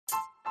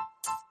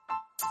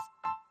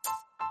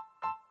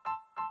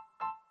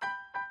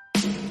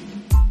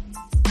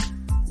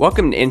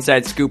Welcome to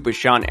Inside Scoop with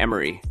Sean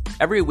Emery.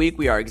 Every week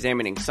we are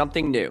examining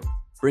something new,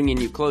 bringing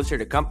you closer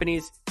to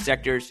companies,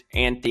 sectors,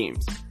 and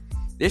themes.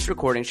 This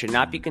recording should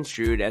not be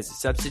construed as a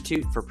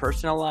substitute for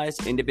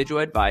personalized individual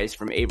advice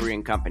from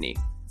Avery & Company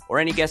or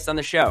any guest on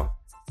the show.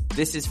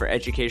 This is for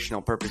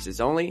educational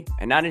purposes only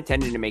and not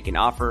intended to make an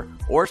offer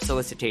or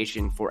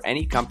solicitation for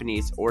any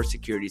companies or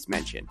securities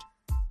mentioned.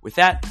 With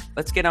that,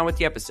 let's get on with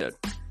the episode.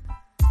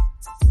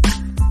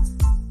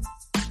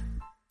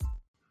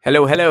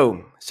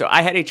 Hello. So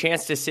I had a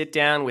chance to sit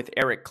down with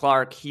Eric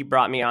Clark. He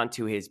brought me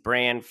onto his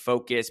brand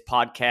focus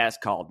podcast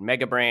called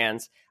Mega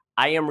Brands.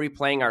 I am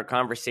replaying our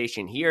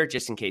conversation here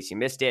just in case you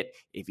missed it.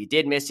 If you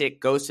did miss it,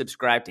 go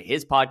subscribe to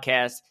his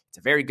podcast. It's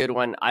a very good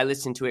one. I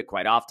listen to it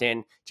quite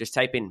often. Just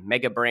type in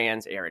Mega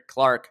Brands, Eric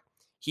Clark.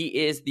 He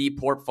is the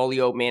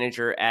portfolio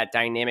manager at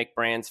Dynamic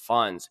Brands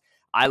Funds.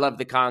 I love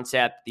the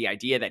concept, the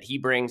idea that he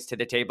brings to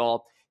the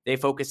table. They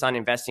focus on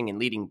investing in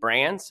leading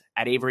brands.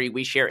 At Avery,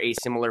 we share a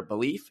similar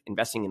belief,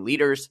 investing in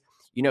leaders.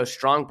 You know,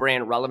 strong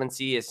brand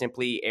relevancy is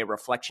simply a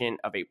reflection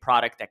of a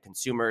product that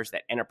consumers,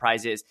 that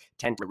enterprises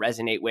tend to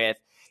resonate with.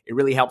 It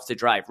really helps to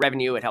drive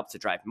revenue. It helps to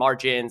drive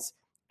margins.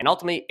 And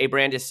ultimately, a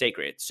brand is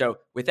sacred. So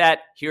with that,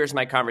 here's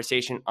my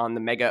conversation on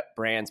the Mega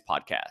Brands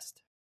podcast.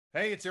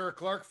 Hey, it's Eric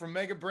Clark from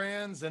Mega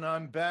Brands, and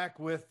I'm back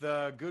with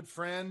a good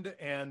friend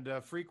and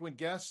frequent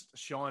guest,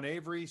 Sean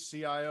Avery,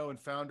 CIO and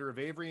founder of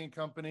Avery &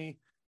 Company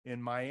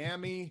in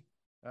Miami.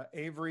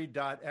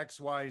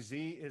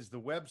 Avery.xyz is the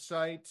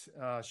website.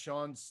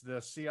 Sean's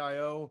the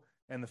CIO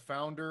and the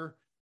founder,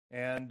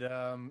 and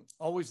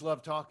always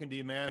love talking to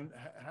you, man.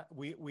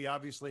 We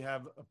obviously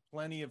have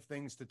plenty of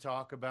things to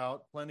talk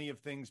about, plenty of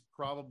things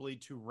probably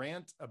to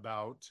rant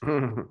about.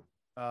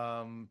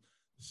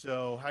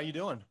 So how you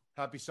doing?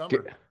 Happy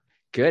summer.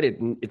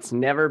 Good. It's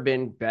never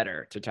been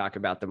better to talk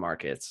about the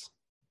markets,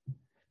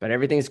 but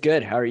everything's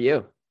good. How are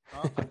you?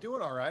 I'm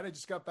doing all right. I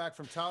just got back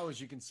from Tahoe, as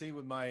you can see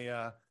with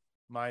my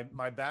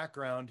my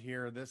background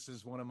here. This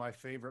is one of my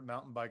favorite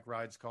mountain bike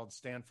rides called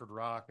Stanford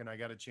Rock, and I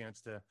got a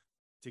chance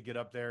to get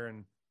up there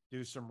and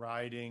do some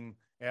riding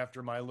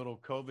after my little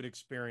COVID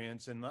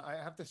experience. And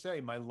I have to say,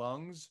 my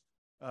lungs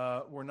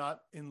were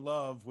not in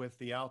love with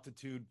the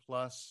altitude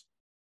plus,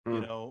 you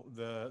know,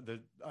 the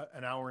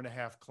an hour and a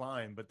half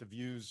climb, but the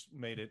views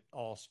made it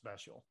all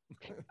special.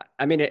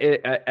 I mean,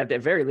 at the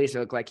very least, it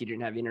looked like you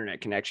didn't have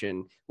internet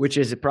connection, which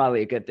is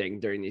probably a good thing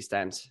during these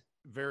times.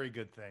 Very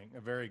good thing. A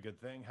very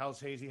good thing.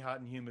 How's hazy, hot,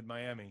 and humid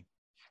Miami?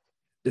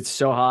 It's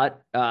so hot.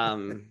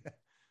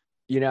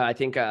 You know, I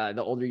think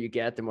the older you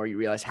get, the more you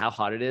realize how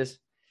hot it is.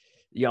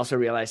 You also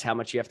realize how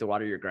much you have to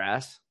water your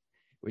grass,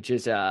 which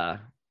is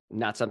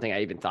not something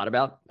I even thought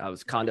about. I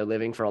was condo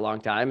living for a long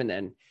time. And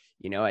then,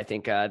 you know, I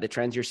think the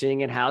trends you're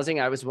seeing in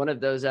housing, I was one of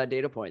those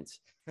data points.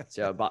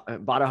 So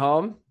bought a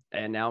home,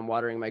 and now I'm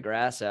watering my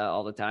grass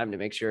all the time to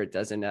make sure it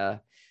doesn't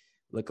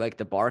look like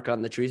the bark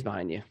on the trees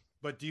behind you.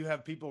 But do you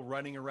have people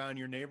running around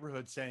your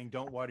neighborhood saying,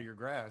 don't water your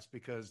grass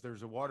because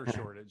there's a water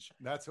shortage?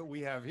 That's what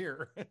we have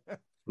here.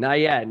 Not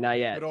yet.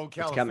 Good old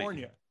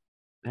California.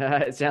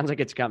 It sounds like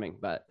it's coming,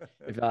 but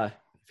if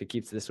it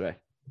keeps this way.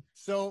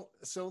 So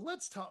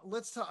let's talk.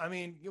 I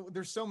mean,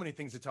 there's so many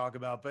things to talk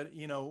about, but,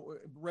 you know,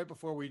 right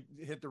before we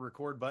hit the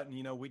record button,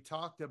 you know, we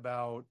talked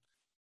about,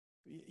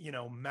 you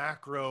know,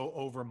 macro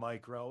over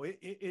micro.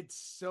 It's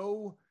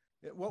so,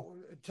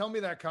 tell me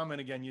that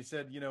comment again. You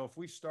said, you know, if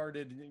we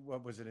started,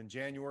 what was it, in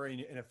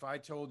January, and if I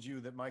told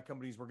you that my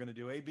companies were going to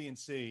do A, B, and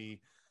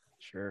C,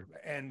 sure,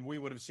 and we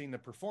would have seen the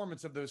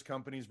performance of those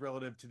companies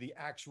relative to the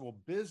actual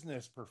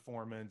business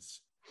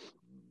performance,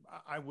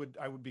 I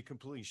would be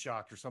completely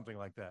shocked or something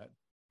like that.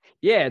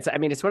 Yeah,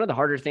 it's one of the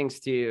harder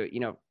things to, you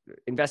know,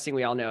 investing.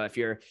 We all know I've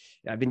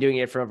been doing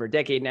it for over a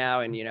decade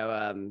now. And, you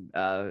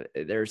know,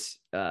 there's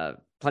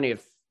plenty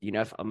of, you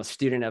know, I'm a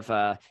student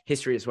of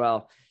history as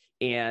well.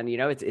 And, you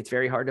know, it's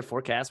very hard to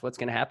forecast what's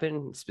going to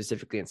happen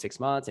specifically in 6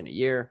 months, in a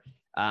year.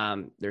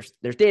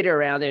 There's data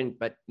around it,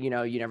 but, you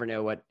know, you never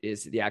know what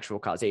is the actual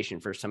causation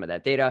for some of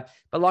that data.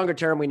 But longer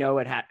term, we know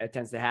it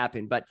tends to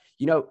happen. But,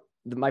 you know,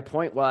 my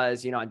point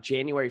was, you know, on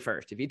January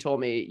 1st, if you told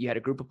me you had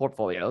a group of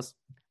portfolios,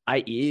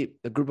 i.e.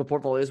 the group of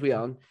portfolios we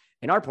own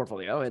in our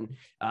portfolio, and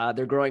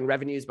they're growing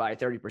revenues by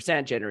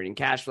 30%, generating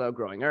cash flow,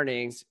 growing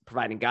earnings,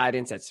 providing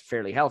guidance that's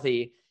fairly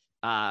healthy,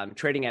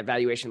 trading at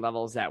valuation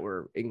levels that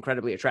were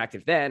incredibly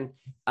attractive then.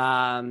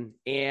 You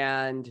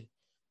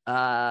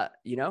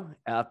know,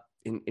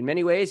 in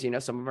many ways, you know,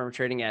 some of them are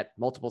trading at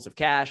multiples of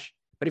cash.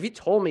 But if you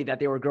told me that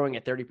they were growing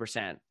at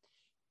 30%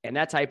 and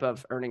that type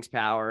of earnings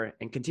power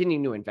and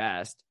continuing to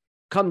invest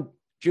come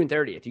June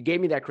 30th, you gave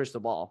me that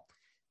crystal ball,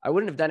 I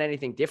wouldn't have done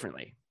anything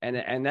differently.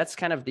 And that's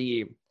kind of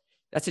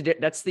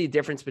that's the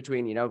difference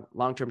between, you know,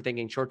 long-term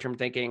thinking, short-term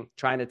thinking,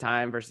 trying to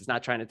time versus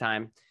not trying to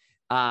time,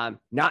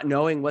 not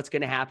knowing what's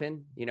going to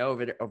happen, you know,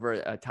 over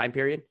a time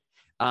period,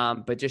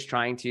 but just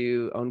trying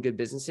to own good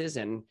businesses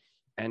and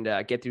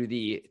get through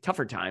the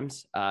tougher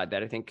times that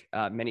I think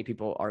many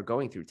people are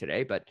going through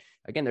today. But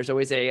again, there's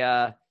always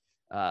a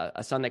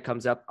sun that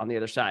comes up on the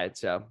other side.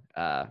 So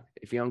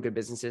if you own good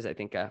businesses, I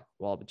think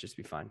we'll all just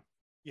be fine.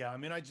 Yeah, I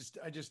mean, I just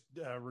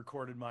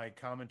recorded my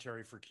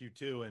commentary for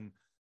Q2, and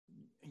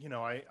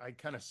I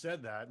kind of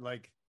said that,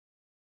 like,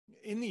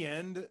 in the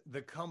end,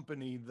 the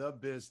company, the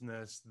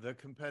business, the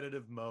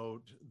competitive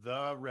moat,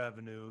 the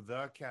revenue,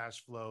 the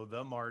cash flow,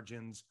 the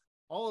margins,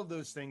 all of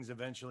those things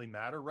eventually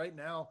matter. Right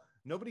now,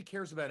 nobody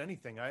cares about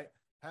anything. I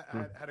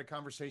had a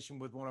conversation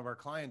with one of our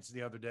clients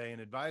the other day, an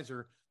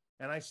advisor,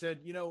 and I said,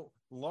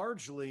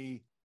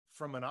 largely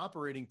from an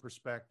operating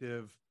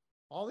perspective,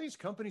 all these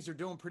companies are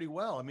doing pretty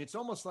well. I mean, it's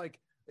almost like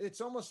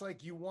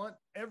you want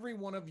every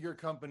one of your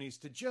companies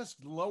to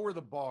just lower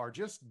the bar,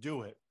 just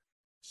do it.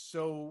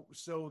 So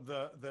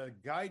the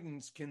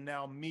guidance can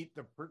now meet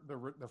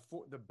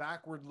the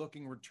backward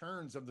looking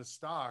returns of the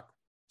stock,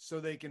 so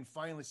they can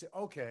finally say,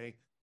 okay,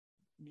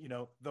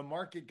 the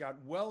market got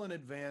well in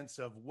advance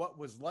of what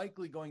was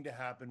likely going to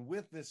happen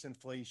with this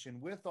inflation,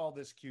 with all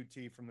this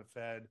QT from the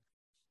Fed.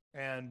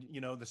 And,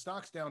 the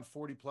stock's down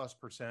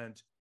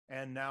 40+%.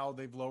 And now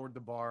they've lowered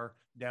the bar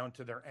down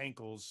to their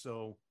ankles.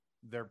 So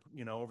they're,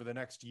 over the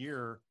next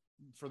year,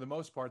 for the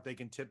most part, they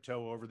can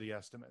tiptoe over the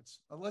estimates.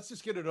 Let's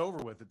just get it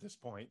over with at this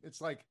point. It's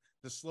like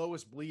the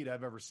slowest bleed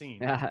I've ever seen.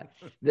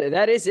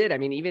 That is it. I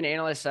mean, even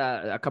analysts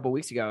a couple of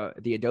weeks ago,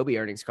 the Adobe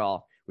earnings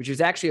call, which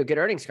was actually a good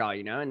earnings call,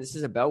 and this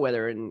is a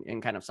bellwether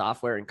in kind of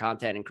software and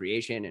content and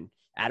creation and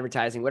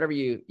advertising, whatever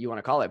you want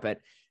to call it. But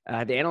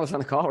the analysts on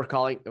the call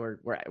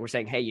we're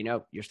saying, hey,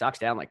 your stock's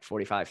down like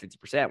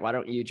 45-50%. Why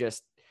don't you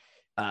just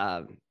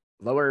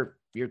lower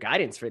your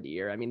guidance for the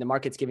year? I mean, the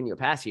market's giving you a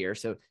pass here,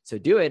 so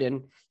do it.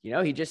 And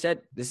he just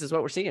said, this is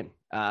what we're seeing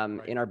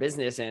in our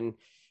business, and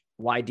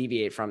why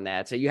deviate from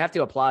that? So you have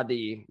to applaud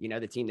the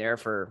team there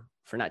for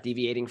not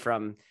deviating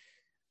from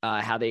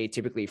how they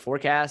typically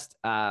forecast.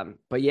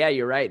 But yeah,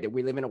 you're right that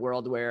we live in a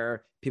world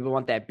where people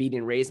want that beat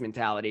and raise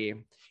mentality,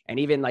 and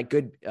even like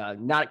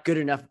not good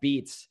enough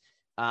beats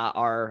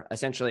are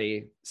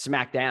essentially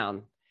smacked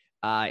down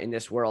in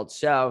this world.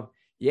 So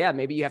yeah,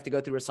 maybe you have to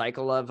go through a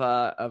cycle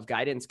of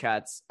guidance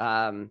cuts.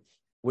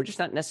 We're just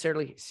not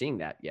necessarily seeing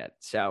that yet.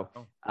 So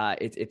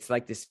it's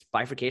like this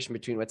bifurcation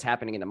between what's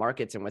happening in the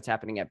markets and what's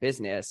happening at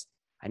business.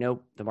 I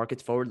know the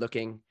market's forward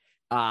looking,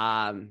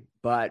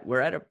 but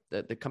we're at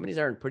the companies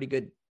are in a pretty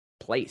good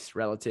place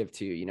relative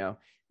to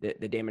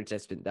the damage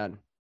that's been done.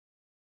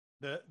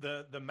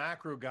 The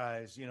macro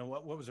guys,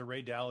 what was it?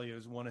 Ray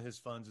Dalio's, one of his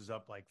funds is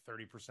up like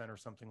 30% or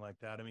something like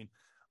that. I mean,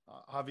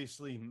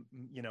 obviously,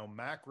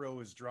 macro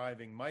is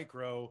driving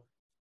micro,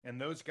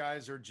 and those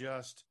guys are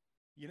just,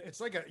 it's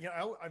like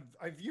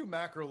I view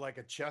macro like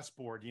a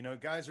chessboard.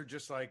 Guys are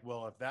just like,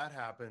 well, if that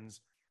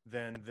happens,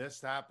 then this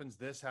happens,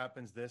 this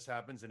happens, this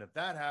happens, and if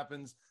that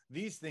happens,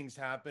 these things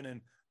happen, and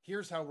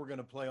here's how we're going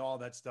to play all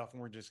that stuff,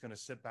 and we're just going to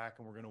sit back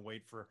and we're going to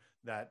wait for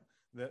that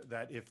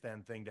if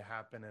then thing to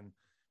happen. And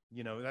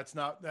that's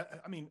not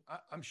that. I mean,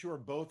 I'm sure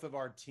both of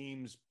our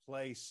teams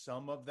play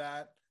some of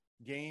that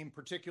game,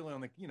 particularly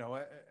on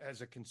the,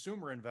 as a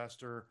consumer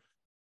investor.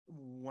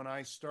 When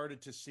I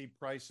started to see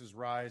prices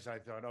rise, I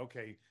thought,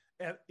 okay,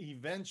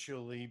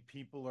 eventually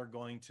people are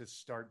going to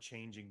start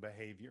changing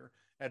behavior.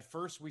 At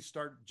first, we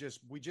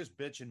just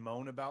bitch and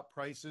moan about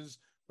prices,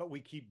 but we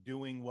keep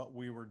doing what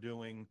we were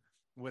doing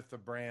with the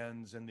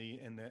brands and the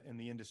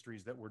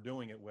industries that we're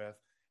doing it with.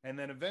 And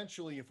then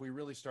eventually, if we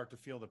really start to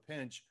feel the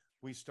pinch,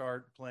 we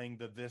start playing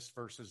the this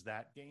versus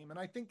that game. And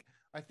I think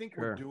Sure.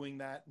 We're doing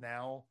that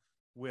now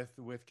with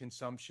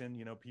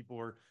consumption. People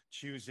are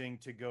choosing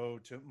to go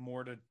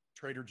more to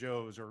Trader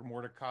Joe's or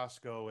more to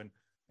Costco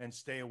and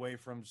stay away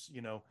from,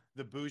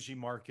 the bougie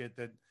market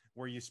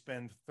where you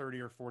spend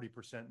 30 or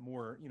 40%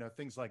 more,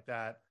 things like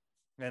that.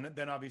 And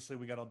then obviously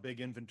we got a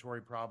big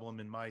inventory problem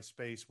in my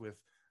space with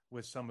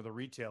some of the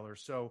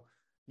retailers. So,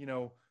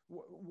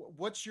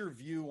 what's your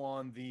view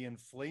on the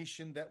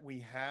inflation that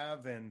we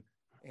have, and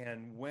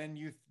when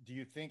do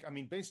you think, I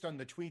mean, based on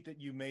the tweet that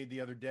you made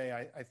the other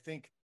day, I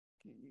think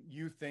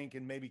you think,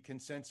 and maybe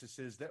consensus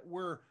is that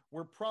we're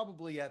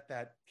probably at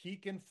that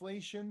peak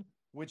inflation,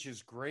 which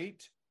is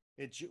great.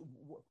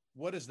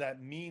 What does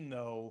that mean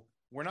though?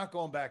 We're not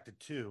going back to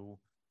 2.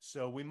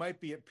 So we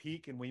might be at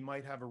peak and we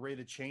might have a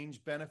rate of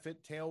change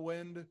benefit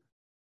tailwind.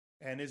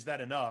 And is that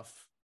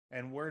enough?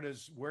 And where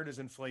does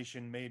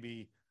inflation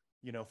maybe,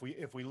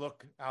 if we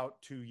look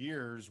out 2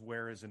 years,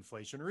 where is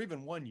inflation? Or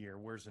even 1 year,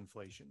 where's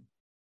inflation?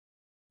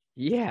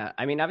 Yeah,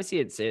 I mean, obviously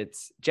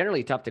it's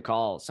generally tough to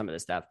call some of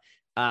this stuff.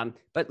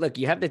 But look,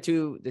 you have the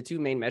two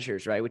main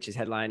measures, right? Which is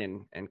headline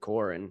and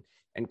core, and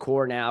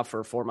core now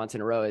for 4 months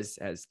in a row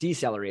has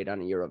decelerated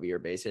on a year-over-year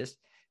basis.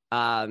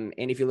 And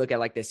if you look at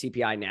like the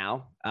CPI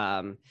now,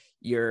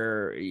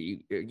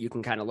 you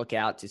can kind of look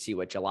out to see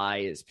what July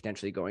is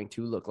potentially going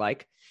to look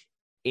like.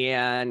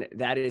 And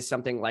that is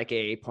something like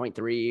a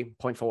 0.3,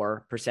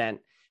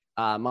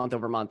 0.4% month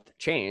over month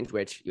change,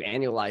 which you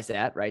annualize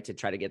that, right, to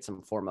try to get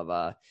some form of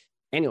a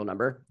annual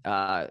number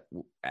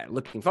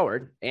looking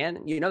forward.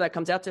 And, that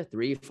comes out to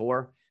 3,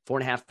 4,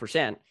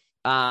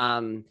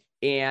 4.5%.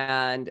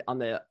 And on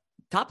the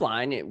top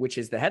line, which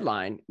is the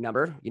headline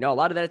number, a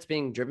lot of that's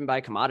being driven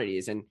by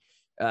commodities. And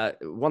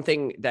one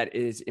thing that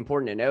is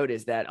important to note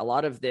is that a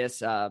lot of these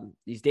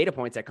data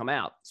points that come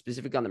out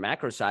specifically on the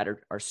macro side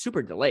are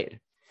super delayed.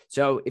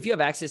 So if you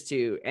have access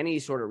to any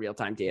sort of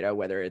real-time data,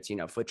 whether it's,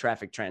 foot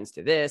traffic trends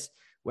to this,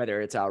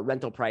 whether it's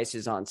rental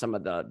prices on some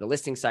of the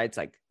listing sites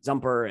like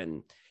Zumper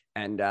and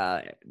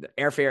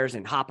airfares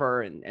and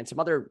Hopper and some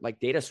other like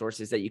data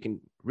sources that you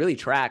can really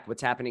track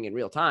what's happening in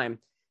real time,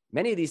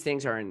 many of these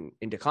things are in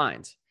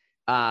declines.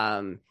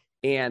 And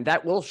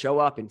that will show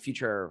up in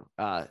future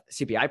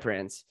CPI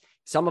prints.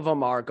 Some of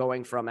them are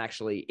going from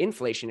actually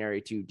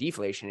inflationary to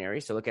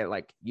deflationary. So look at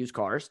like used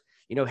cars.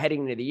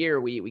 Heading into the year,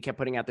 we kept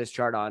putting out this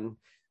chart on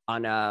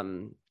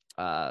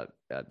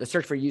the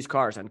search for used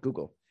cars on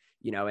Google,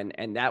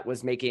 and that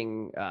was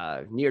making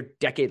near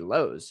decade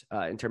lows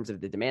in terms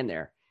of the demand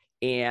there.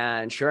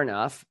 And sure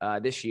enough,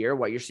 this year,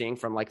 what you're seeing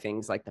from like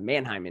things like the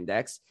Manheim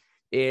Index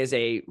is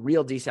a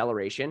real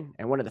deceleration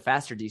and one of the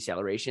faster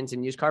decelerations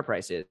in used car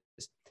prices.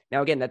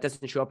 Now, again, that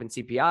doesn't show up in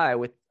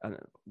CPI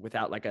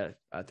without like a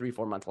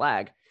 3-4 month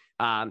lag.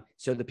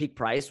 So the peak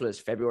price was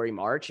February,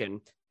 March,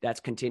 and that's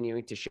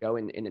continuing to show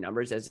in the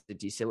numbers as it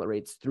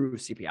decelerates through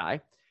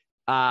CPI.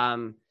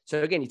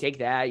 So again, you take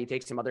that, you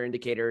take some other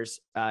indicators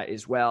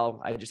as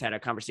well. I just had a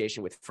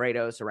conversation with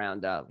Freightos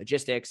around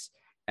logistics,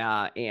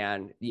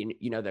 and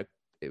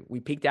we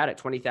peaked out at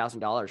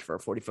 $20,000 for a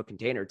 40-foot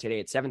container. Today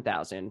it's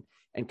 $7,000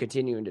 and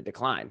continuing to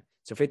decline.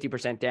 So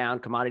 50% down.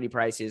 Commodity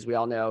prices, we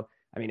all know.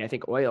 I mean, I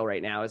think oil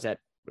right now is at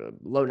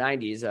low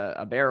 90s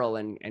a barrel,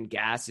 and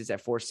gas is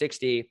at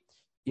 460.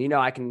 We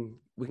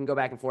can go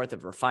back and forth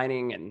of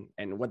refining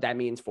and what that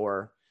means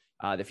for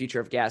the future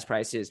of gas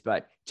prices.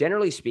 But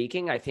generally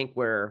speaking, I think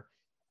we're,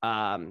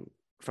 from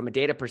a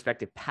data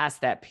perspective,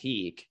 past that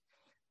peak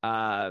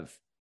of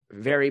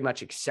very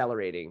much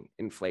accelerating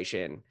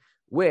inflation,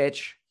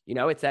 which,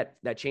 it's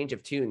that change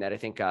of tune that I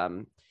think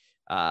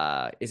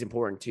is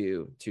important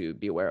to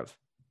be aware of.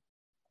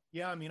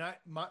 Yeah, I mean,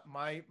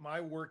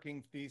 my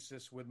working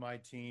thesis with my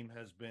team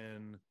has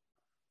been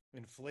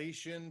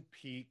inflation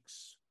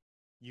peaks.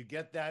 You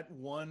get that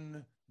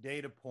one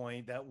data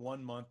point, that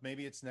 1 month,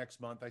 maybe it's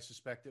next month, I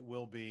suspect it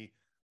will be,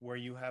 where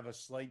you have a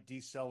slight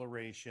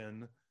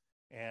deceleration,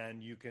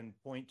 and you can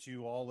point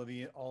to all of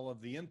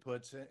the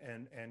inputs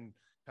and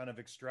kind of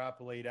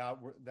extrapolate out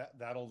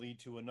that'll lead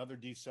to another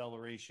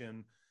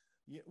deceleration.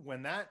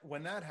 When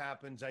that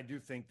happens, I do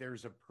think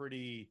there's a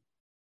pretty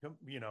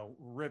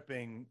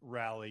ripping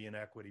rally in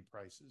equity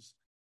prices.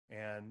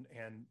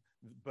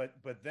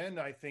 But then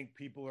I think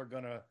people are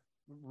going to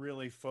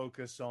really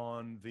focus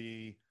on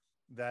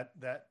that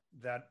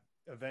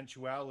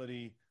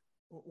eventuality,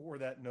 or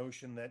that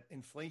notion that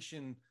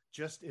inflation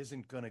just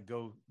isn't going to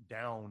go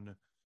down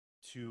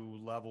to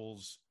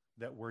levels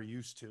that we're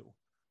used to,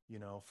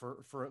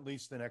 for at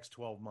least the next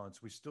 12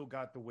 months. We still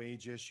got the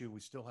wage issue. We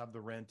still have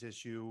the rent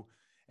issue.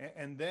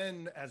 And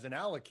then as an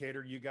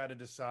allocator, you got to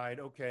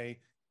decide, okay,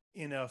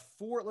 in a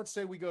 4, let's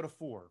say we go to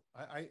 4.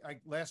 I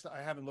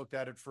haven't looked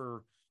at it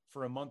for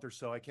a month or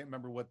so. I can't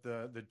remember what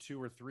the 2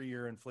 or 3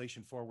 year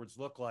inflation forwards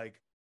look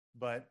like,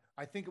 but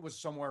I think it was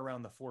somewhere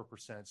around the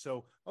 4%.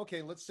 So,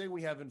 okay, let's say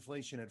we have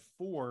inflation at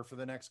 4 for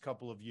the next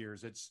couple of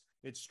years. It's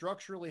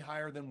structurally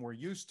higher than we're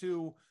used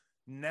to.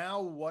 Now,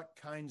 what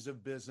kinds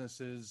of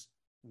businesses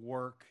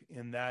work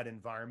in that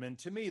environment?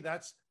 To me,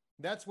 that's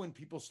when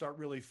people start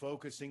really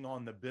focusing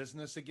on the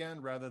business again,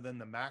 rather than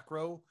the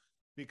macro.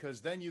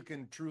 Because then you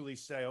can truly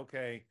say,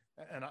 okay,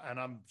 and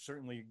I'm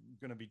certainly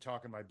going to be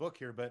talking my book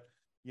here, but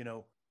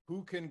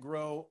who can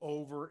grow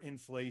over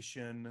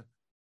inflation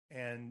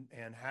and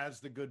has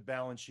the good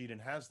balance sheet and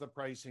has the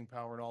pricing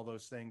power and all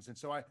those things. And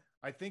so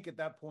I think at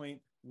that point,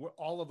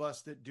 all of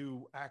us that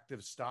do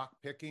active stock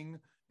picking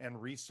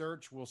and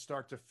research will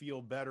start to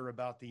feel better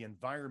about the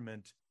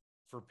environment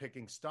for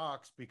picking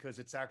stocks, because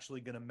it's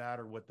actually going to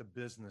matter what the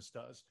business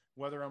does.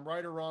 Whether I'm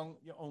right or wrong,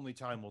 only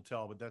time will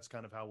tell, but that's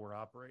kind of how we're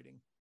operating.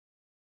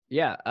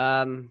 Yeah.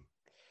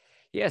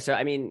 So,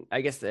 I mean,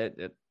 I guess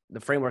the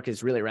framework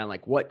is really around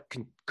like what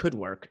could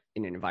work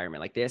in an environment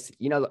like this.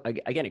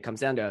 Again, it comes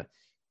down to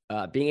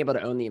being able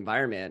to own the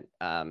environment.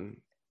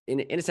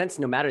 In a sense,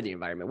 no matter the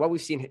environment. What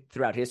we've seen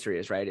throughout history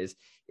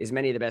is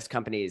many of the best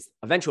companies,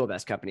 eventual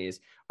best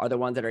companies, are the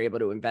ones that are able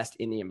to invest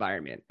in the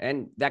environment.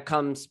 And that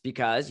comes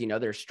because,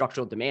 there's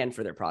structural demand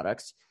for their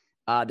products.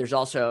 There's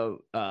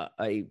also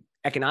a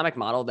economic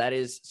model that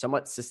is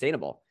somewhat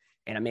sustainable,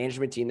 and a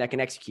management team that can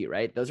execute,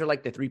 right? Those are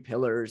like the 3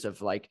 pillars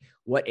of like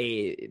what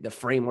the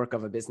framework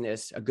of a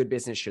good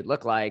business should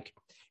look like.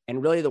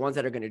 And really the ones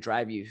that are going to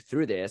drive you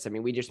through this. I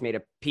mean, we just made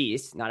a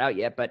piece, not out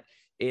yet, but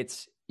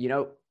it's, in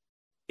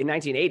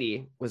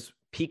 1980 was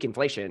peak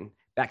inflation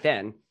back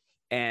then.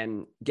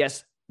 And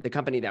guess the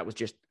company that was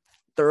just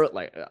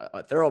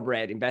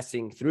thoroughbred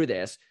investing through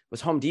this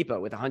was Home Depot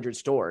with 100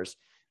 stores.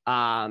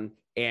 And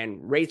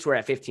rates were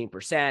at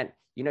 15%.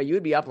 You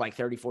would be up like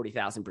 30,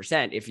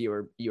 40,000% if you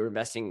were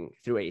investing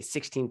through a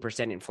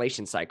 16%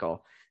 inflation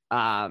cycle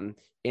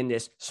in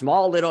this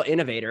small little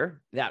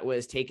innovator that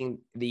was taking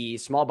the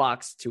small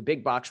box to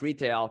big box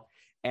retail.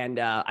 And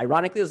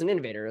ironically, it was an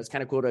innovator. It was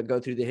kind of cool to go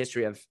through the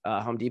history of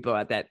Home Depot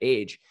at that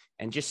age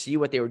and just see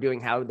what they were doing,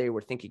 how they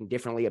were thinking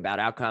differently about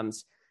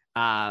outcomes.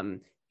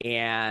 And,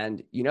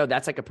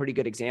 that's like a pretty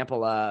good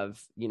example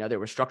of, there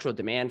was structural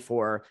demand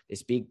for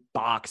this big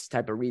box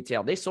type of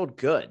retail. They sold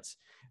goods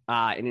in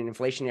an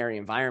inflationary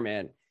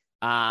environment.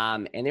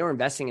 And they were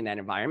investing in that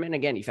environment.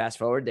 Again, you fast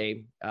forward,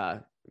 they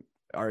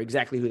are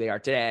exactly who they are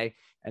today,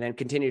 and then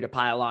continue to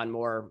pile on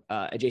more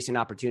adjacent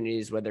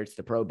opportunities, whether it's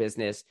the pro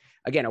business,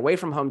 again, away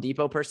from Home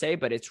Depot per se,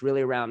 but it's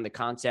really around the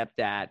concept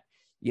that,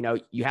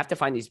 you have to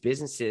find these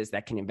businesses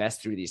that can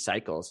invest through these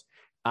cycles.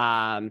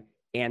 And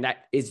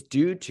that is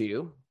due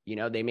to,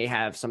 they may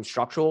have some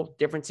structural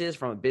differences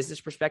from a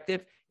business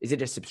perspective. Is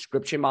it a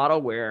subscription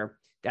model where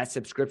that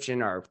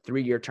subscription are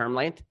 3-year term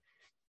length?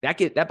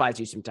 That buys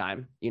you some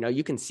time.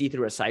 You can see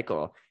through a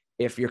cycle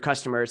if your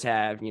customers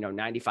have,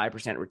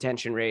 95%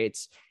 retention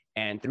rates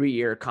and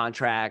 3-year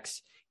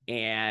contracts,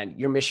 and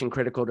you're mission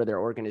critical to their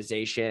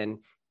organization,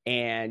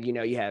 and,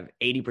 you have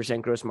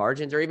 80% gross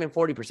margins or even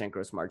 40%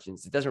 gross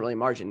margins. It doesn't really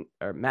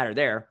matter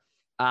there.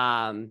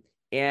 And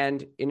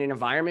in an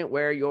environment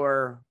where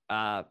your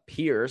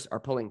peers are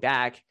pulling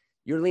back,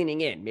 you're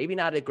leaning in, maybe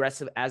not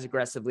as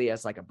aggressively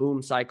as like a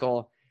boom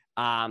cycle,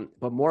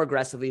 but more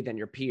aggressively than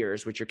your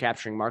peers, which you're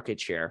capturing market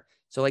share.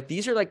 So like,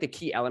 these are like the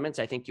key elements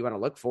I think you want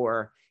to look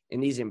for in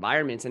these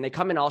environments. And they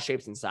come in all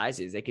shapes and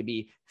sizes. They could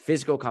be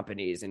physical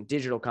companies and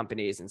digital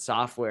companies and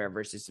software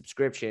versus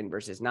subscription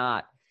versus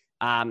not.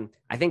 I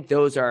think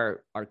those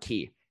are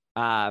key.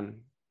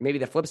 Maybe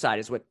the flip side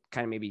is what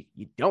kind of maybe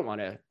you don't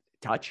want to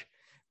touch.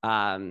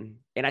 And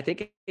I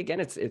think, again,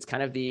 it's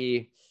kind of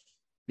the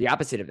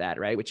opposite of that,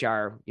 right? Which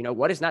are,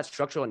 what is not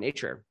structural in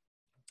nature.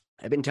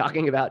 I've been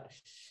talking about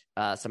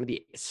some of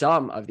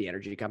the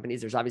energy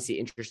companies. There's obviously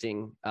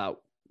interesting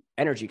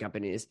energy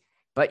companies,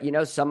 but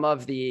some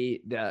of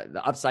the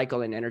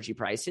upcycle in energy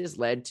prices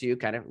led to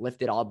kind of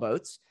lifted all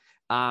boats.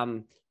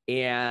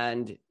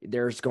 And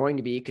there's going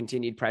to be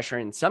continued pressure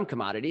in some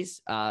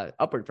commodities,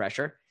 upward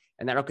pressure,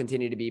 and that'll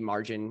continue to be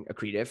margin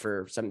accretive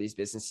for some of these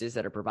businesses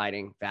that are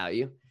providing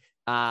value.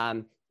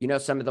 Some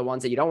of the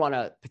ones that you don't want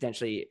to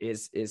potentially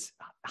is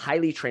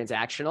highly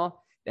transactional.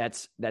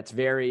 That's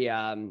very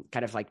kind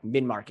of like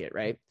mid-market,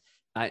 right?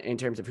 In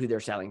terms of who they're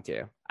selling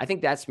to. I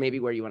think that's maybe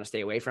where you want to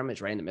stay away from,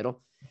 is right in the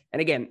middle.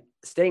 And again,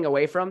 staying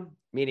away from,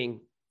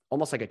 meaning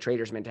almost like a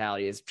trader's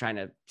mentality, is trying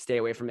to stay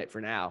away from it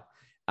for now.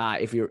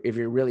 If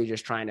you're really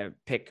just trying to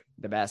pick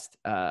the best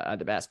of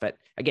the best. But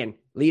again,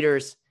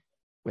 leaders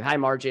with high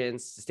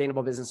margins,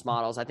 sustainable business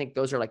models, I think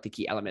those are like the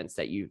key elements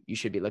that you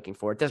should be looking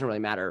for. It doesn't really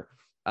matter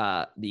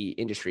the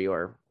industry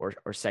or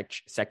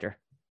sector.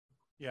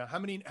 Yeah. How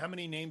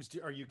many names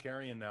are you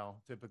carrying now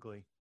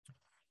typically?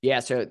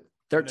 Yeah. So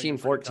 13,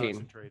 14.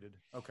 Concentrated.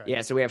 Okay.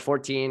 Yeah. So we have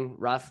 14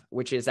 rough,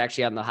 which is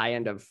actually on the high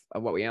end of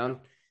what we own.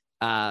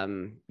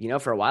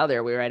 For a while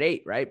there, we were at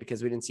 8, right?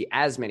 Because we didn't see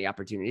as many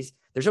opportunities.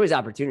 There's always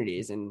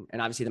opportunities, and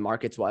obviously the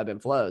markets will ebb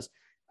and flows.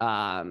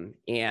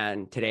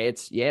 And today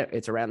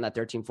it's around that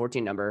 13,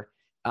 14 number.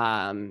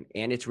 And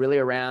it's really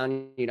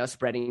around,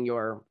 spreading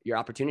your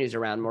opportunities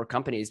around more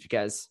companies,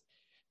 because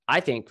I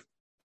think,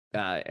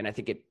 and I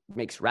think it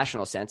makes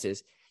rational sense,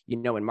 is,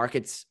 when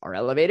markets are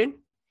elevated,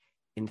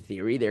 in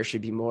theory, there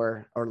should be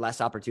more or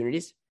less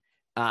opportunities.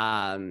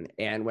 And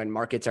when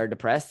markets are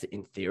depressed,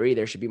 in theory,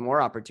 there should be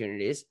more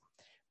opportunities.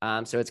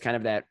 So it's kind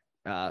of that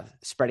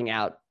spreading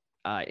out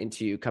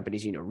into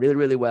companies really,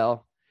 really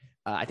well.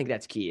 I think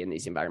that's key in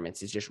these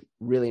environments, is just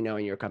really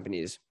knowing your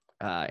companies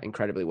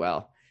incredibly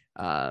well,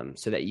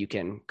 so that you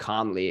can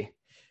calmly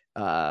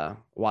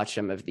watch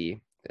some of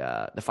the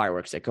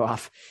fireworks that go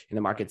off in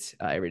the markets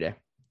every day.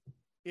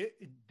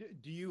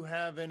 Do you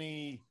have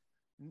any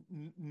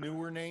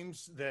newer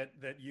names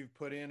that you've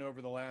put in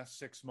over the last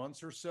 6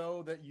 months or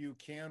so that you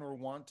can or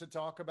want to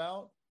talk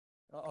about?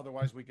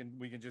 Otherwise, we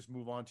can just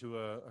move on to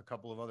a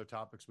couple of other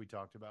topics we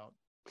talked about.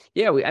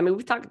 Yeah,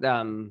 we've talked.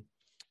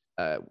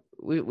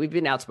 We've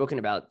been outspoken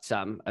about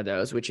some of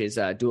those, which is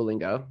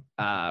Duolingo,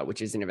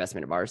 which is an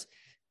investment of ours.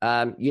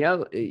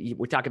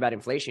 We talk about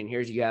inflation.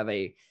 You have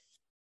a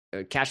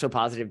cash flow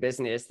positive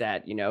business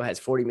that has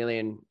 40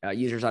 million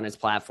users on its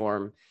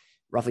platform.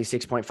 Roughly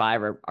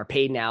 6.5 are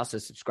paid now, so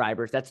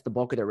subscribers. That's the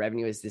bulk of their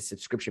revenue, is this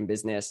subscription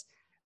business.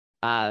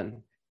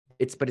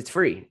 It's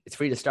free. It's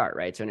free to start,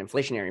 right? So an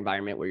inflationary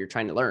environment where you're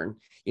trying to learn,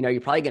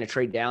 you're probably going to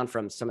trade down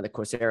from some of the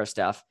Coursera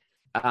stuff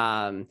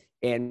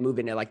and move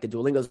into like the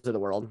Duolingos of the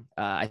world.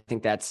 I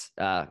think that's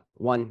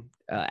one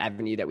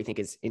avenue that we think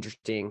is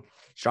interesting.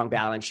 Strong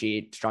balance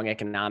sheet, strong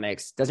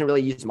economics. Doesn't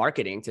really use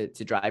marketing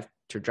to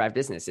drive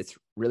business. It's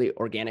really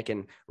organic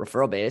and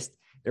referral based.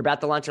 They're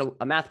about to launch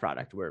a math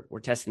product. We're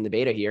testing the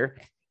beta here,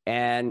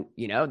 and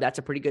that's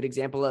a pretty good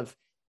example of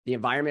the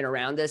environment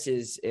around us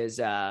is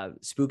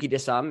spooky to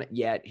some.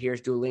 Yet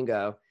here's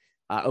Duolingo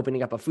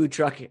opening up a food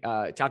truck,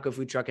 taco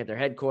food truck at their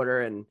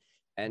headquarters,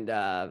 and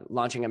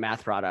launching a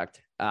math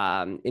product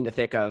in the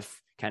thick of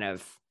kind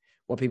of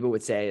what people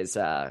would say is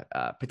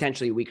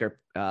potentially weaker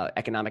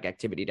economic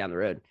activity down the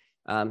road.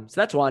 So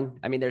that's one.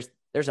 I mean,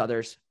 there's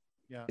others.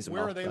 Yeah.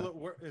 Where are they?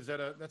 Where is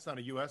that? That's not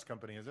a U.S.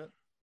 company, is it?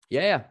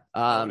 Yeah.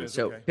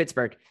 So okay.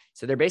 Pittsburgh.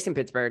 So they're based in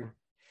Pittsburgh.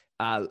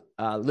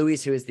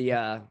 Luis, who is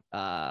the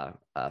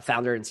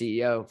founder and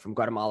CEO from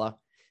Guatemala.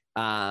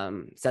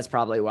 So that's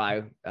probably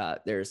why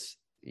there's,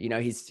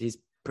 he's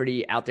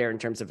pretty out there in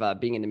terms of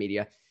being in the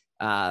media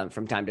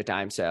from time to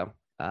time. So,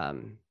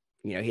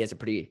 he has a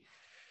pretty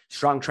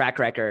strong track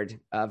record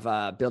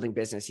of building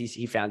business.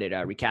 He founded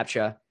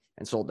Recaptcha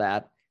and sold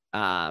that.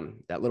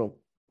 That little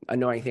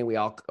annoying thing we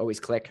all always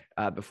click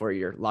before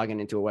you're logging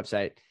into a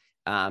website.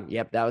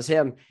 Yep, that was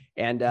him.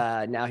 And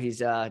now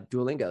he's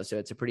Duolingo. So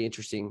it's a pretty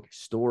interesting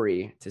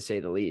story, to say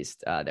the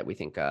least, that we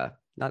think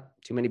not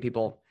too many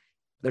people.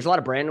 There's a lot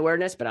of brand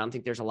awareness, but I don't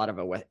think there's a lot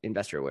of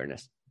investor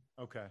awareness.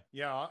 Okay.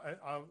 Yeah.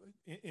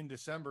 In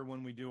December,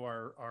 when we do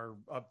our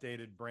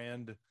updated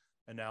brand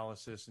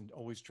analysis, and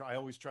I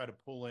always try to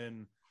pull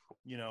in,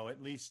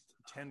 at least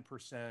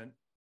 10%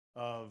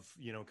 of,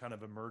 kind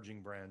of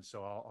emerging brands.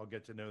 So I'll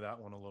get to know that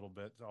one a little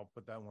bit. So I'll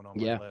put that one on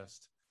my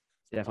list.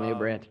 Definitely a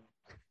brand.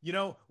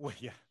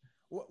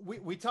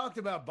 We talked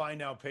about buy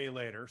now, pay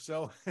later.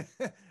 So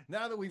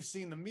now that we've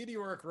seen the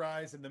meteoric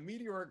rise and the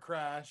meteoric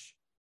crash,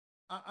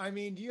 I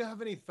mean, do you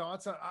have any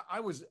thoughts? I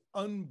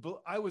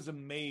was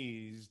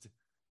amazed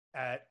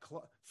at,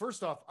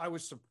 first off, I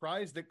was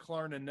surprised that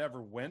Klarna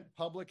never went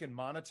public and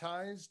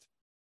monetized.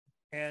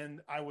 And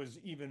I was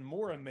even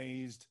more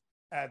amazed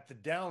at the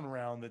down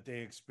round that they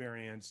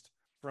experienced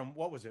from,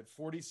 what was it,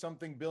 40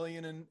 something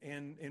billion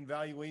in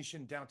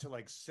valuation down to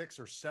like 6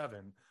 or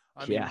 7.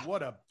 I mean,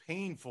 what a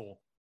painful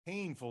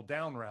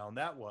down round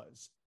that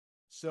was.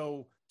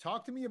 So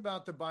talk to me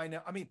about the buy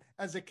now. I mean,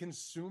 as a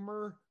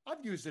consumer,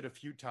 I've used it a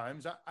few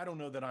times. I don't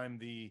know that I'm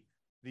the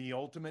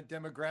ultimate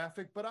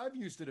demographic, but I've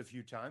used it a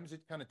few times.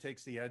 It kind of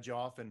takes the edge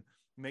off and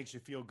makes you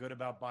feel good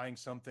about buying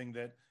something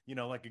that,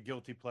 like a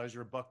guilty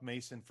pleasure. Buck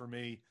Mason for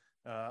me,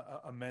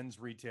 a men's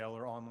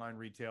retailer, online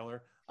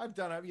retailer. I've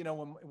done it,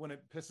 when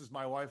it pisses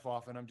my wife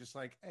off and I'm just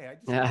like, hey, I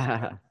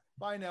just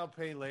buy now,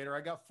 pay later.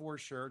 I got 4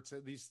 shirts.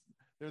 At least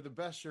they're the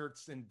best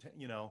shirts in,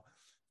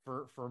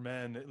 for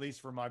men, at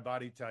least for my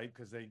body type,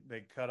 because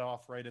they cut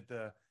off right at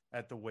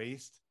the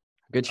waist.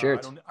 Good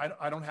shirts.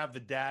 I don't have the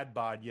dad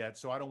bod yet,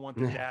 so I don't want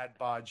the dad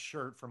bod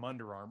shirt from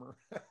Under Armour.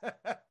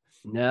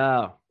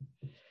 No.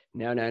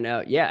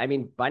 Yeah, I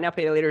mean, buy now,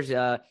 pay later is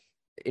an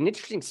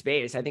interesting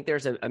space. I think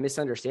there's a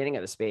misunderstanding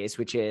of the space,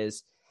 which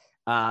is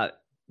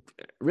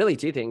really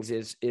 2 things.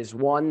 Is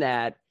one,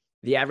 that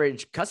the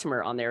average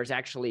customer on there is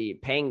actually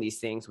paying these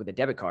things with a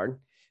debit card.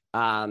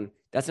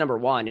 That's number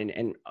one.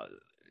 And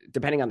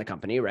depending on the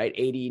company, right,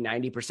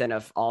 80-90%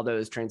 of all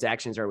those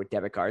transactions are with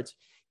debit cards.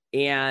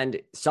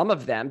 And some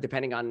of them,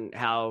 depending on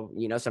how,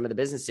 some of the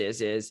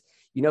businesses is,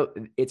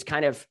 it's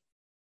kind of,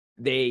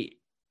 they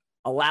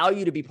allow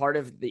you to be part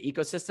of the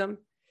ecosystem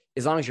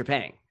as long as you're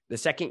paying. The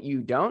second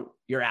you don't,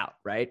 you're out,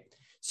 right?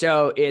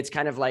 So it's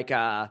kind of like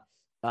a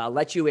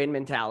let you in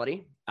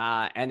mentality,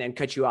 and then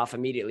cut you off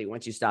immediately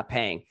once you stop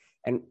paying.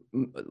 And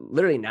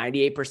literally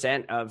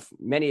 98% of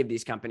many of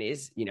these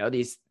companies,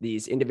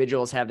 these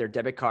individuals have their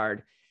debit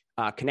card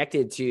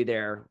connected to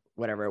their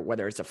whatever,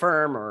 whether it's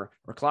Affirm or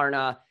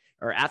Klarna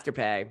or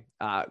Afterpay,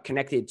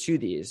 connected to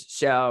these.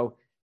 So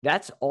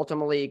that's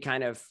ultimately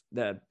kind of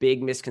the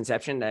big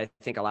misconception that I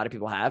think a lot of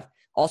people have.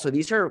 Also,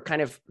 these are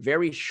kind of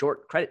very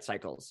short credit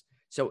cycles.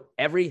 So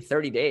every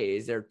 30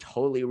 days, they're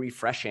totally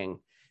refreshing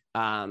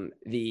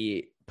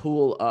the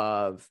pool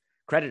of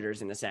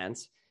creditors, in a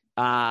sense,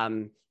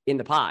 in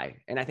the pie.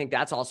 And I think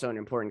that's also an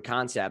important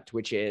concept,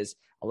 which is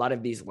a lot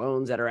of these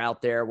loans that are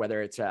out there,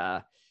 whether it's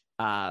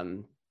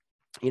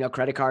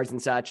credit cards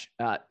and such,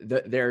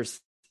 there's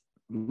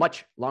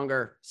much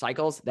longer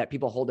cycles that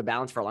people hold a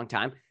balance for a long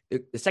time.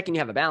 The second you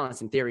have a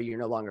balance, in theory, you're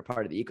no longer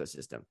part of the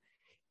ecosystem.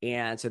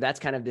 And so that's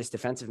kind of this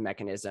defensive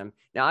mechanism.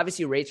 Now,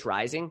 obviously, rates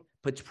rising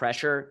puts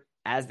pressure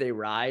as they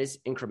rise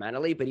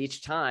incrementally, but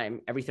each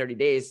time, every 30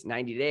 days,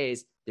 90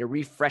 days, they're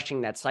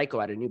refreshing that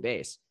cycle at a new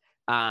base.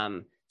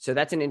 So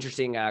that's an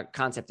interesting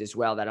concept as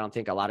well that I don't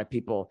think a lot of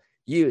people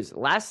use.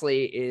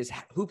 Lastly is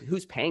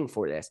who's paying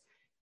for this?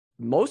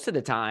 Most of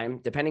the time,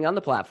 depending on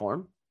the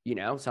platform,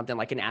 something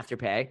like an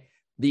Afterpay,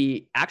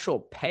 the actual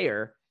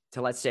payer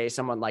to, let's say,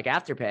 someone like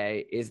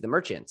Afterpay is the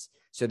merchants.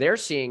 So they're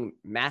seeing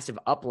massive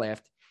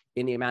uplift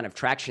in the amount of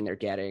traction they're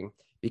getting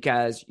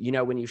because,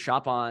 when you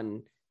shop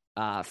on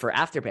for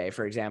Afterpay,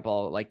 for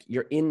example, like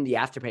you're in the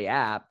Afterpay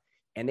app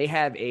and they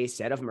have a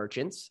set of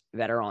merchants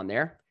that are on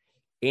there.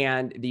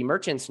 And the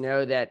merchants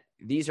know that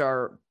these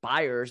are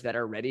buyers that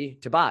are ready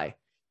to buy.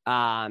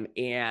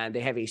 And they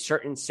have a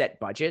certain set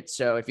budget.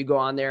 So if you go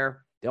on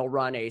there, they'll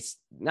run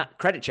not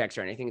credit checks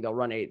or anything. They'll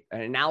run an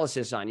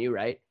analysis on you,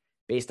 right?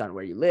 Based on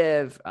where you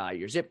live,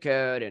 your zip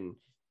code, and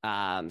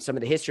some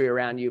of the history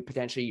around you,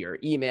 potentially your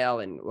email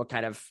and what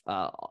kind of,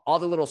 all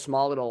the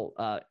small little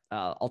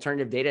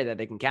alternative data that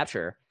they can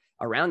capture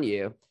around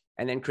you,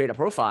 and then create a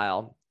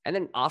profile and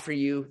then offer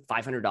you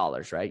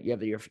 $500, right? You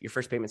have your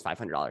first payment's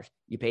 $500.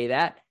 You pay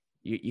that,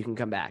 you can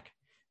come back.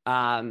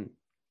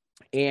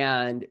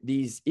 And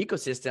these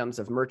ecosystems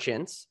of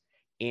merchants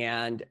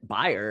and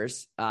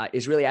buyers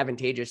is really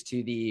advantageous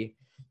to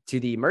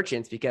the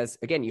merchants because,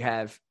 again, you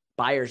have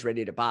buyers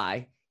ready to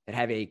buy that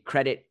have a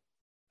credit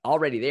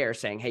already there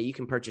saying, hey, you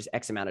can purchase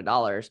X amount of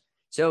dollars.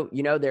 So,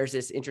 there's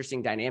this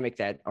interesting dynamic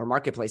or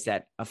marketplace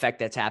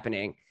that's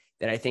happening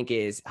that I think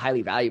is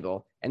highly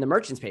valuable, and the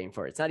merchant's paying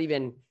for it. It's not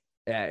even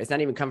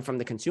coming from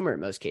the consumer in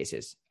most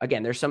cases.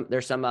 Again, there's some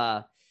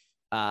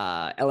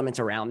elements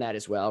around that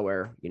as well,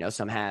 where,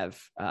 some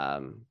have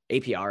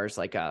APRs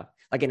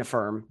like in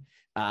Affirm,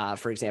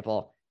 for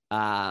example.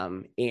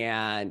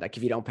 And like,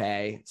 if you don't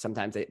pay,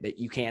 sometimes that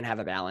you can have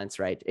a balance,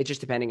 right? It's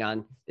just depending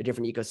on the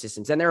different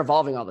ecosystems, and they're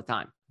evolving all the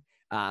time.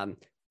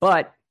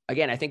 But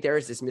again, I think there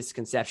is this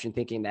misconception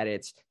thinking that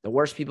it's the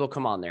worst people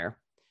come on there.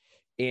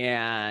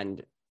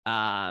 And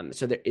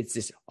so it's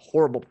this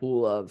horrible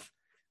pool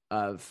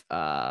of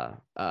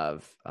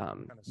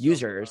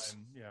users.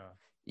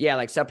 Yeah,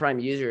 like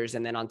subprime users.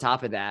 And then on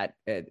top of that,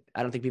 I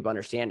don't think people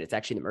understand it's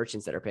actually the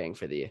merchants that are paying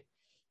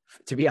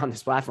to be on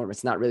this platform.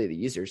 It's not really the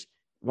users.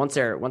 Once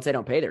they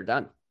don't pay, they're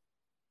done.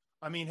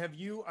 I mean,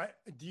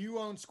 do you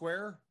own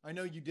Square? I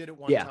know you did it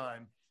one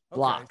time. Okay,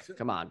 Block.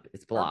 Come on.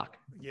 It's Block.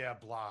 Yeah,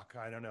 Block.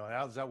 I don't know.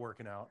 How's that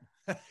working out?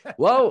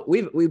 Well,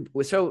 we've been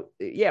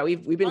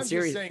I'm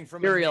serious. Just saying,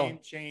 from a name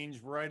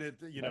change right at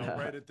the,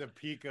 right at the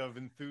peak of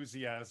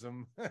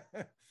enthusiasm.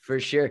 For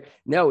sure.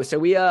 No, so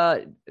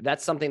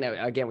that's something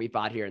that, again, we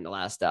bought here in the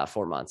last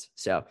 4 months.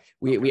 So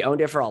we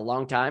owned it for a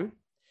long time.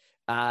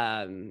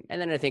 And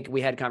then I think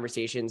we had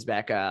conversations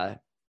back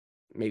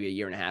maybe a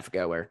year and a half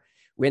ago where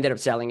we ended up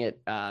selling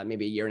it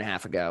maybe a year and a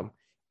half ago.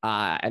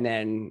 And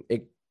then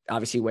it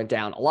obviously went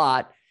down a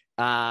lot.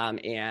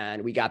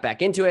 And we got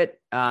back into it.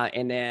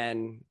 And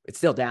then it's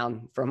still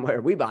down from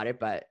where we bought it,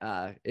 but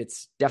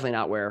it's definitely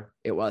not where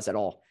it was at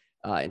all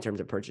in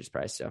terms of purchase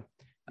price.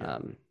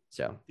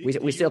 So,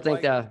 we still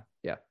think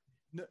yeah.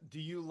 Do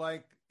you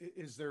like,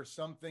 is there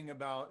something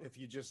about, if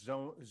you just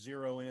don't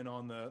zero in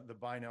on the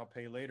buy now,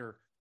 pay later,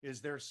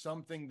 is there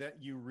something that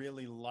you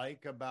really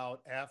like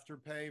about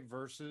Afterpay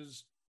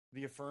versus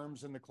the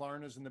Affirms and the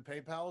Klarnas and the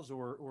PayPals,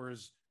 or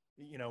is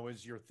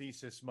your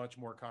thesis much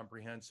more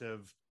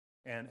comprehensive,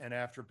 and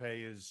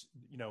Afterpay is,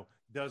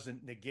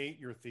 doesn't negate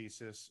your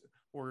thesis,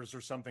 or is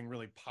there something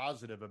really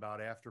positive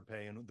about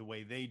Afterpay and the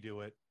way they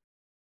do it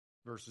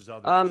versus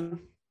others?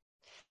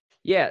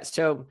 Yeah,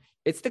 so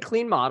it's the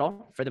clean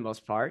model for the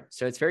most part.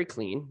 So it's very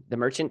clean. The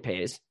merchant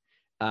pays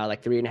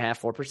like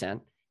 3.5%,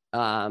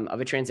 4%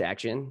 of a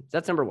transaction.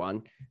 That's number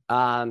one.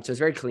 So it's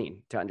very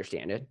clean to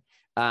understand it.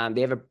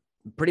 They have a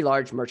pretty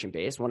large merchant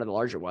base, one of the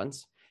larger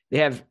ones. They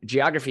have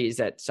geographies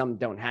that some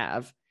don't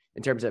have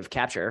in terms of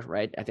capture,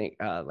 right? I think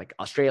like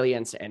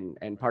Australians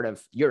and part of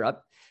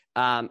Europe.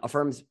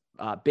 Affirm's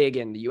big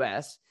in the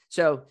US.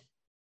 So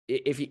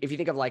if you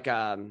think of like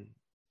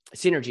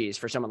synergies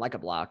for someone like a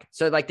Block.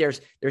 So like there's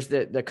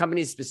the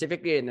companies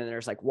specifically, and then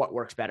there's like what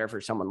works better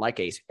for someone like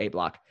a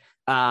Block,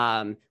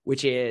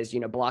 which is,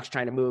 Block's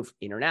trying to move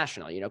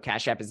international.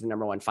 Cash App is the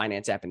number one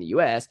finance app in the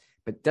US,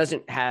 but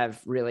doesn't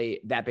have really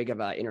that big of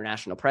an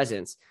international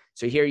presence.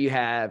 So here you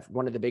have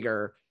one of the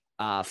bigger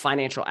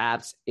financial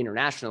apps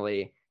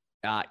internationally.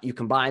 You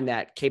combine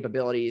that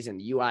capabilities and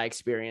the UI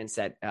experience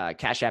that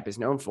Cash App is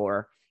known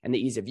for, and the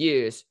ease of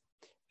use.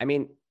 I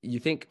mean, you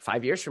think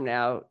 5 years from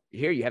now,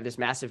 here you have this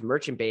massive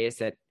merchant base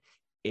that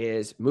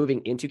is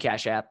moving into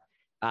Cash App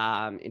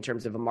in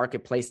terms of a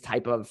marketplace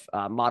type of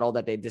model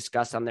that they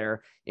discussed on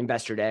their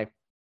investor day.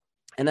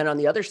 And then on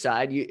the other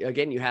side,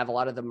 you have a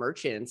lot of the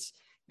merchants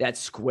that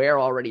Square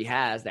already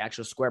has, the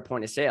actual Square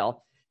point of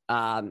sale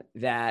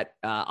that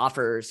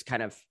offers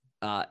kind of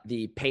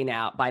the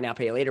buy now,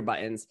 pay later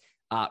buttons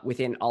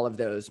within all of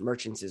those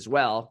merchants as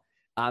well.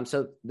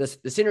 So the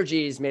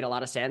synergies made a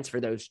lot of sense for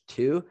those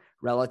two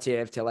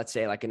relative to, let's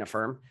say, like an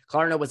Affirm.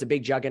 Klarna was a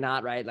big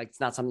juggernaut, right? Like,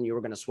 it's not something you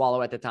were going to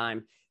swallow at the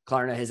time.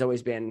 Klarna has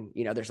always been,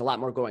 there's a lot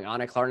more going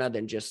on at Klarna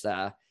than just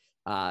a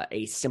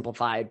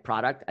simplified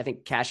product. I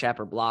think Cash App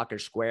or Block or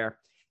Square,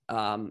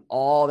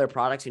 all their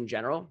products in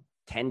general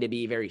tend to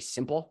be very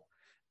simple.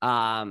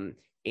 And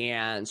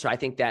so I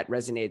think that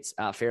resonates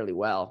fairly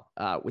well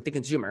with the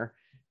consumer,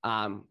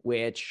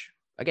 which,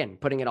 again,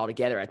 putting it all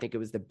together, I think it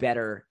was the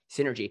better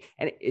synergy.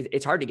 And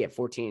it's hard to get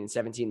 14,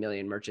 17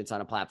 million merchants on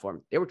a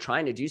platform. They were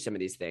trying to do some of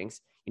these things.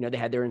 They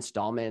had their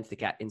installments,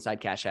 inside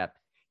Cash App.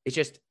 It's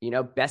just,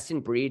 best in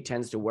breed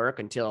tends to work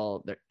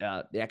until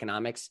the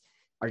economics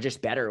are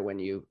just better when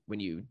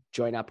you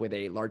join up with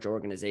a larger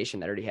organization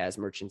that already has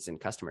merchants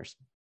and customers.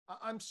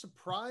 I'm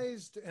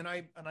surprised, and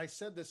I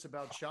said this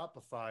about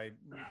Shopify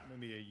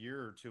maybe a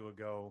year or two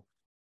ago.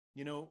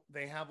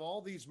 They have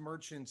all these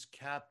merchants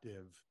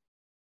captive.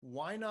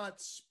 Why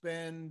not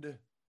spend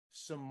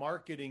some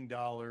marketing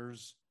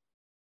dollars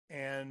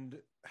and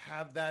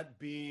have that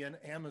be an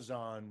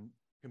Amazon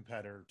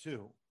competitor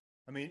too?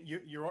 I mean,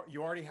 you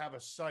already have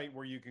a site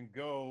where you can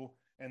go,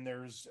 and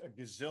there's a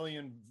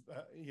gazillion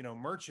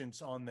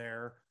merchants on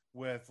there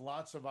with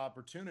lots of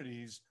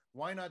opportunities.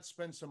 Why not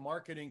spend some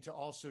marketing to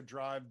also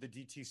drive the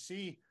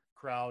DTC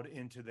crowd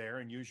into there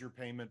and use your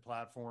payment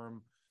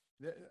platform?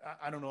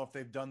 I don't know if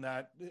they've done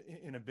that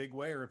in a big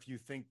way, or if you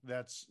think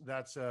that's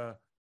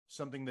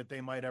something that they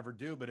might ever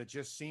do, but it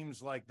just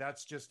seems like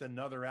that's just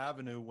another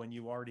avenue when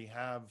you already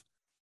have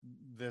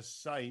this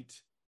site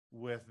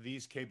with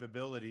these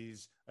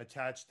capabilities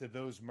attached to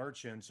those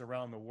merchants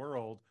around the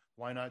world,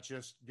 why not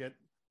just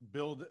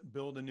build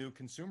a new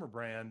consumer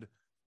brand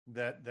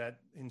that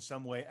in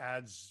some way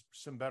adds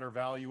some better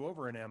value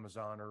over in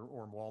Amazon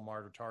or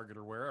Walmart or Target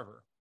or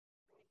wherever?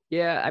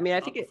 Yeah, I mean,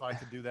 I think Shopify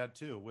could do that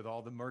too with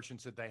all the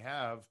merchants that they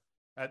have.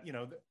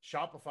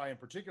 Shopify in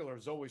particular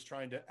is always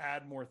trying to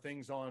add more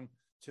things on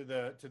to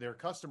their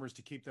customers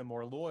to keep them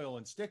more loyal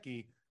and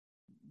sticky.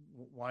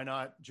 Why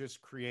not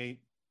just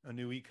create a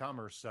new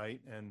e-commerce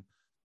site and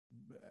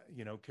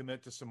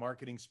commit to some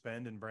marketing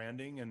spend and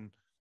branding,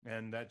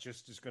 and that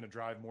just is going to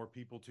drive more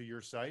people to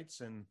your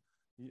sites and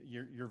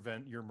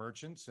your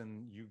merchants,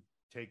 and you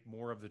take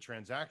more of the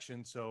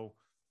transaction. So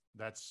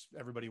that's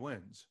everybody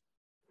wins.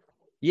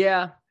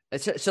 Yeah.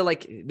 So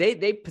like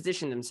they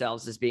position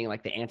themselves as being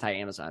like the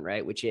anti-Amazon,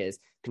 right? Which is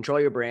control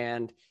your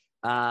brand,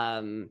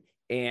 and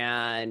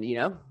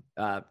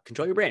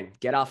control your brand,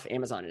 get off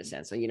Amazon in a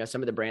sense. So,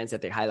 some of the brands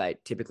that they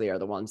highlight typically are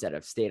the ones that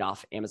have stayed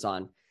off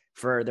Amazon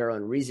for their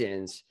own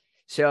reasons.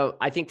 So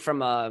I think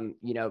from an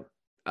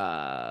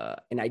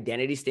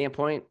identity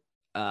standpoint,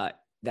 that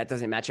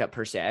doesn't match up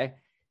per se.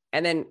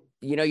 And then,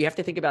 you have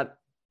to think about,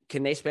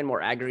 can they spend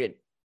more aggregate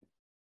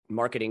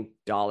marketing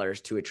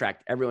dollars to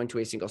attract everyone to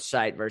a single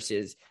site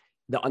versus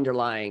the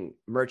underlying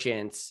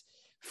merchants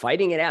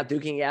fighting it out,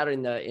 duking it out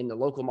in the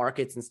local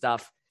markets and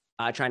stuff,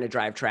 trying to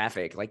drive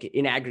traffic. Like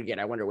in aggregate,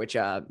 I wonder which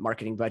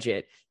marketing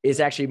budget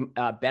is actually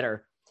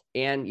better.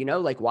 And,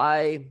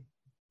 why?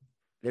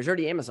 There's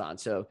already Amazon.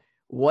 So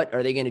what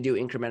are they going to do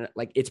incremental?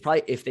 Like, it's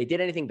probably, if they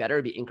did anything better,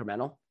 it'd be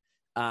incremental,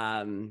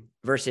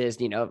 versus,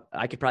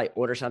 I could probably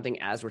order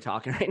something as we're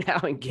talking right now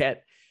and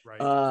get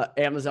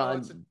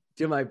Amazon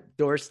to my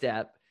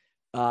doorstep.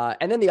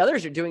 And then the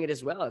others are doing it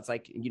as well. It's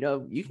like,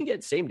 you can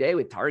get same day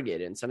with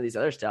Target and some of these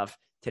other stuff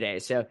today.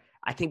 So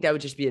I think that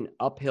would just be an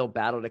uphill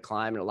battle to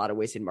climb and a lot of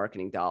wasted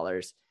marketing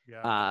dollars.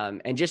 Yeah.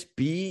 And just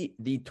be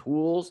the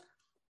tools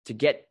to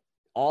get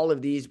all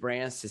of these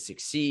brands to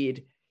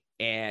succeed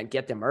and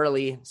get them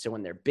early. So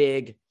when they're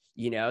big,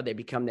 they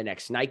become the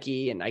next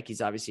Nike, and Nike's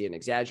obviously an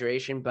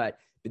exaggeration, but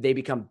they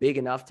become big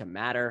enough to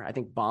matter. I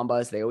think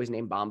Bombas, they always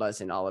name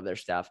Bombas in all of their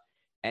stuff.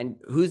 And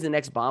who's the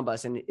next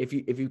Bombas? And if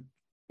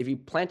you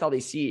plant all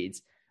these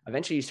seeds,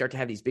 eventually you start to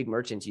have these big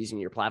merchants using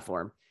your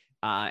platform.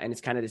 And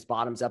it's kind of this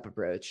bottoms up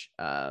approach.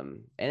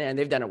 And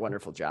they've done a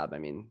wonderful job. I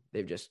mean,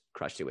 they've just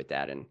crushed it with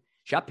that. And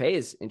Shop Pay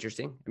is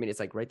interesting. I mean, it's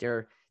like right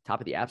there,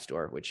 top of the App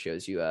Store, which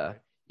shows you,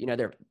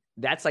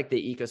 that's like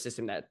the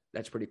ecosystem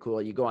that's pretty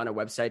cool. You go on a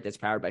website that's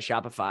powered by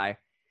Shopify,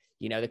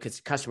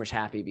 the customer's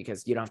happy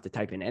because you don't have to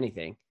type in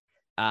anything.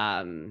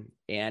 And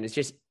it's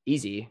just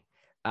easy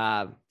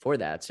for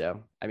that.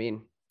 So, I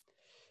mean,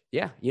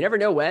 yeah, you never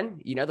know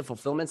when, the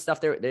fulfillment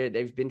stuff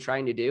they've been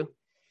trying to do.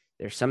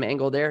 There's some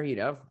angle there,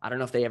 I don't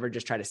know if they ever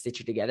just try to stitch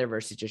it together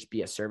versus just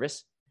be a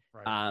service.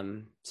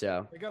 Right.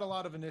 So they got a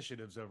lot of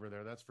initiatives over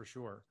there. That's for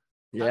sure.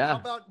 Yeah. How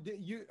about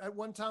you? At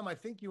one time, I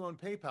think you own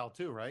PayPal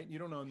too, right? You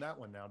don't own that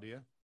one now, do you?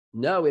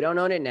 No, we don't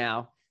own it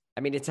now. I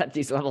mean, it's at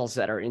these levels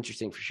that are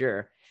interesting for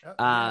sure.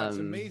 It's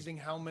amazing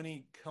how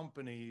many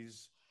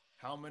companies,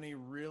 how many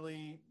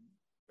really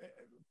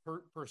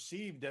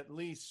perceived at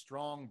least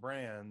strong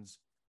brands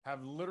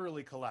have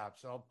literally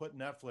collapsed. I'll put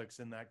Netflix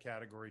in that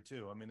category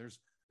too. I mean,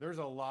 there's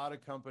a lot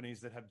of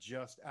companies that have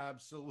just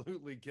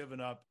absolutely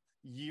given up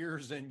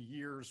years and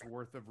years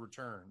worth of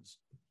returns.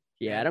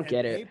 Yeah, I don't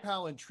get it.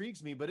 PayPal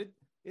intrigues me, but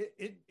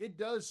it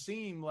does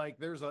seem like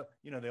there's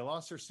they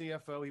lost their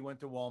CFO. He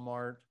went to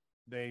Walmart.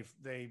 They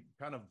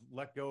kind of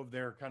let go of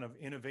their kind of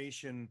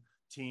innovation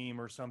team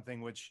or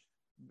something, which,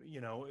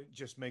 it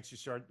just makes you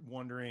start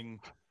wondering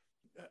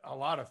a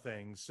lot of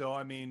things. So,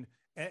 I mean,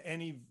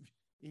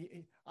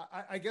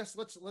 I guess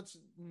let's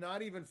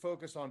not even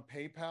focus on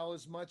PayPal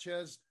as much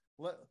as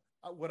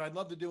what I'd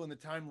love to do in the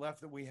time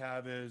left that we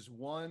have is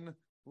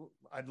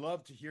I'd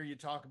love to hear you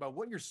talk about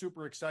what you're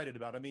super excited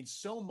about. I mean,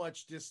 so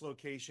much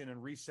dislocation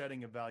and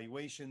resetting of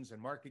valuations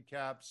and market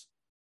caps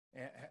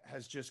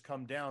has just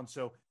come down.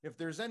 So if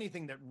there's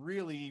anything that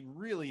really,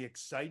 really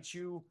excites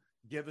you,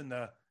 given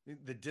the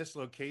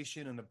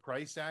dislocation and the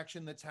price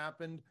action that's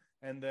happened,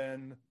 and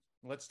then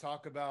let's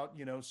talk about,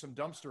 some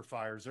dumpster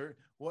fires.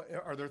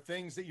 Are there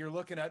things that you're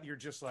looking at, you're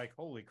just like,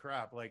 holy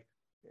crap, like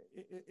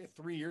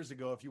 3 years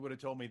ago, if you would have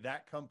told me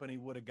that company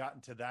would have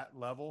gotten to that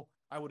level,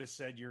 I would have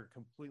said you're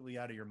completely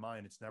out of your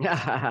mind. It's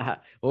never.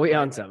 Well, we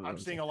own some. I'm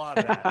seeing a lot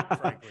of that,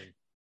 frankly.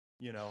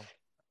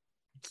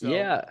 So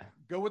yeah.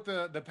 Go with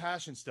the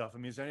passion stuff. I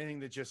mean, is there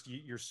anything that just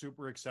you're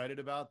super excited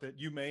about that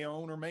you may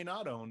own or may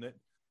not own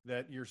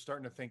that you're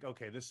starting to think,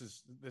 okay, this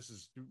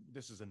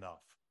is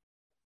enough?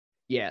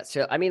 Yeah.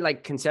 So, I mean,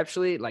 like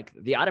conceptually, like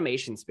the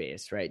automation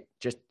space, right?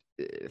 Just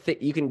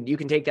you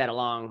can take that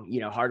along,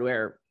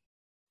 hardware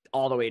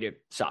all the way to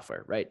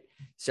software, right?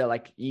 So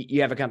like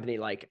you have a company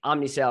like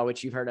Omnicell,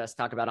 which you've heard us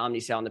talk about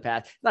Omnicell in the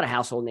past, not a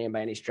household name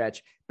by any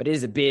stretch, but it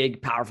is a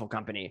big, powerful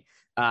company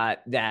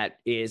that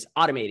is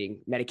automating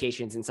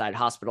medications inside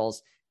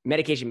hospitals,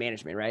 medication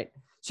management, right?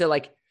 So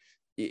like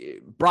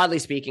broadly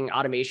speaking,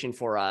 automation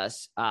for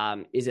us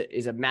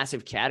is a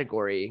massive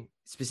category,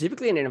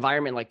 specifically in an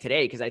environment like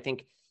today, because I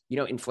think,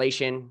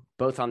 inflation,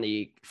 both from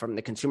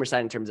the consumer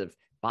side in terms of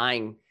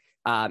buying,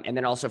 and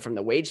then also from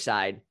the wage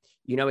side,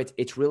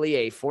 it's really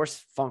a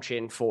force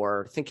function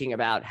for thinking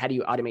about how do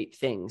you automate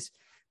things.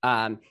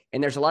 And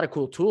there's a lot of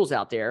cool tools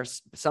out there,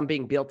 some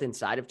being built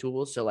inside of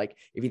tools. So like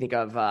if you think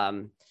of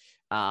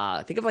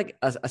like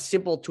a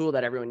simple tool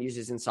that everyone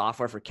uses in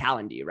software for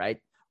Calendly, right?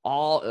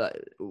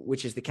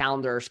 Which is the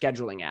calendar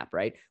scheduling app,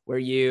 right? Where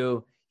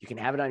you can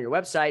have it on your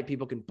website,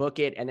 people can book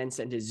it, and then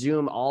send to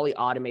Zoom, all the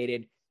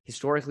automated.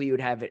 Historically, you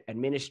would have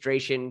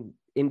administration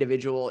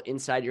individual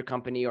inside your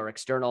company or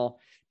external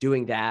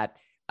doing that.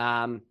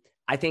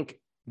 I think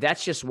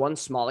that's just one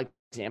small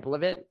example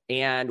of it.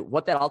 And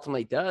what that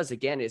ultimately does,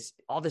 again, is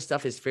all this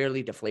stuff is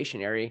fairly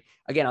deflationary.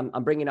 Again,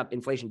 I'm bringing up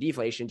inflation,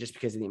 deflation just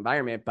because of the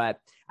environment,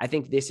 but I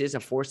think this is a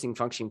forcing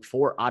function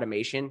for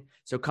automation.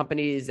 So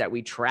companies that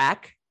we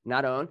track,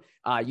 not own,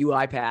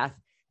 UiPath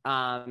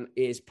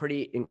is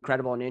pretty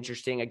incredible and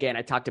interesting. Again,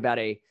 I talked about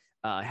a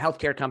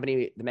healthcare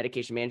company, the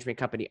medication management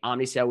company,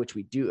 Omnicell, which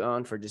we do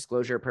own for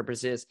disclosure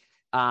purposes.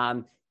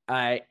 And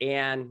I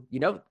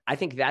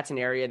think that's an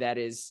area that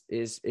is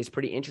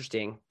pretty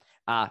interesting.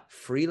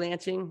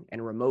 Freelancing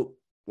and remote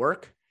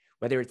work,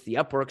 whether it's the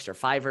Upworks or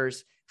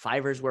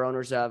Fiverr's we're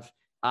owners of,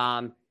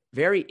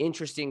 very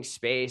interesting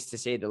space to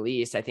say the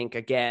least. I think,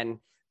 again,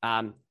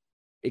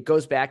 it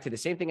goes back to the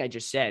same thing I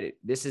just said.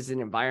 This is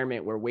an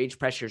environment where wage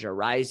pressures are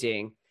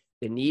rising.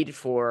 The need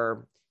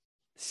for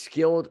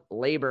skilled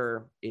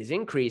labor is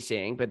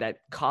increasing, but that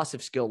cost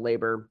of skilled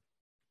labor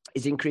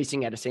is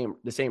increasing at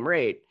the same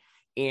rate.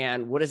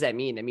 And what does that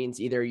mean? That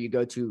means either you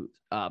go to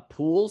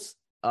pools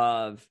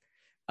of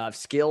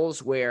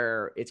skills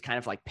where it's kind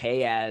of like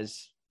pay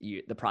as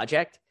the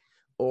project,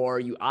 or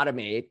you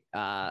automate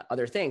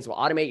other things. Well,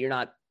 automate, you're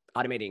not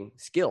automating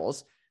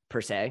skills per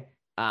se.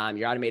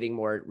 You're automating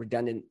more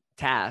redundant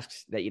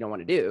tasks that you don't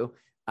want to do.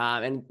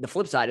 And the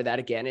flip side of that,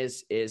 again,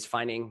 is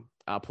finding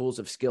pools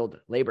of skilled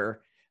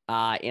labor.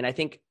 And I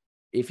think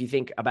if you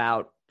think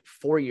about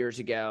 4 years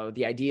ago,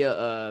 the idea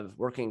of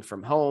working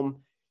from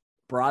home,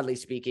 broadly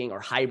speaking, or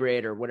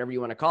hybrid, or whatever you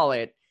want to call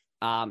it,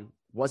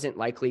 wasn't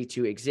likely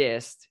to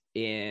exist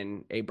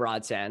in a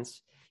broad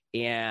sense.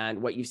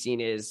 And what you've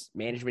seen is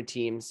management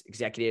teams,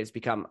 executives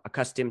become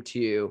accustomed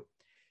to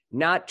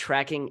not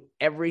tracking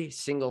every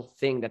single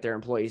thing that their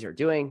employees are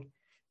doing,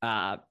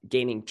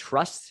 gaining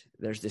trust.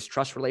 There's this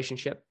trust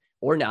relationship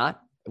or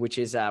not, which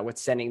is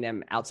what's sending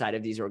them outside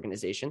of these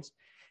organizations.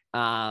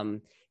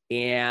 And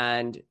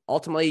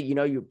ultimately,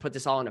 you put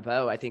this all in a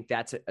bow. I think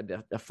that's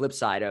the flip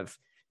side of,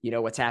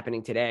 what's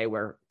happening today,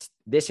 where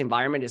this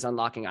environment is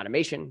unlocking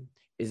automation,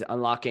 is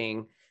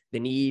unlocking the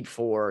need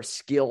for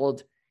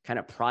skilled kind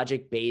of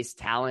project-based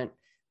talent.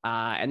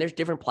 And there's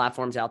different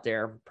platforms out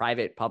there,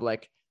 private,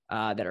 public,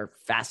 that are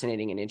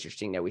fascinating and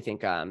interesting that we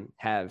think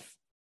have,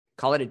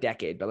 call it a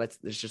decade, but let's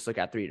just look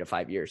at 3 to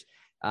 5 years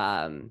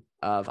of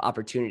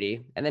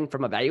opportunity. And then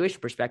from a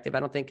valuation perspective, I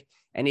don't think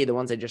any of the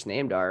ones I just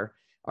named are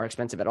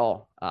expensive at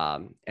all,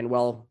 and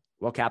well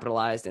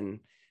capitalized, and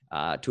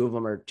 2 of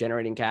them are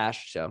generating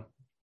cash. So,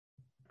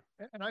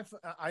 and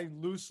I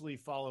loosely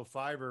follow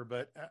Fiverr,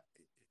 but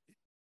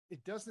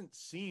it doesn't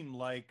seem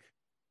like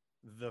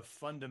the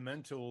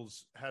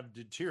fundamentals have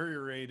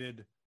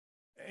deteriorated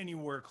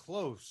anywhere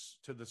close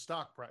to the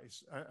stock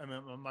price. I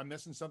mean, am I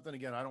missing something?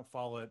 Again, I don't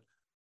follow it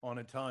on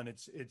a ton.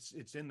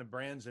 It's in the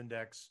brands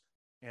index,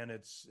 and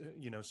it's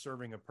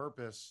serving a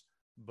purpose.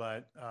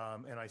 But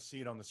and I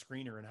see it on the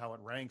screener and how it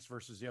ranks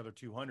versus the other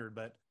 200.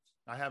 But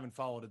I haven't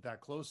followed it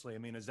that closely. I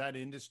mean, has that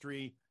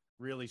industry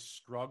really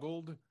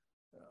struggled,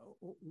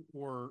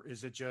 or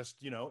is it just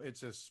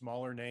it's a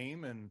smaller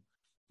name and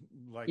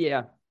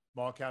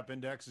small cap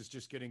index is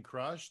just getting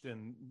crushed,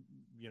 and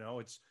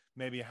it's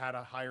maybe had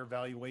a higher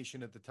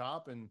valuation at the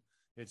top, and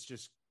it's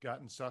just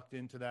gotten sucked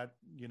into that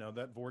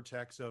that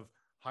vortex of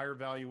higher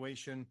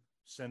valuation,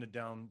 send it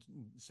down.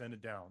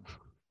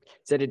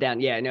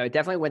 Yeah, no, it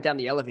definitely went down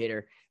the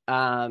elevator.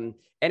 And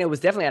it was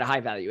definitely at a high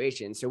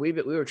valuation. So we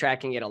were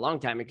tracking it a long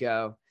time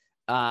ago.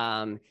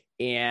 And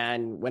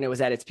when it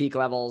was at its peak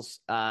levels,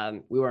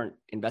 we weren't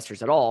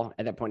investors at all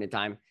at that point in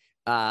time.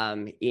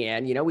 And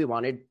we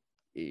wanted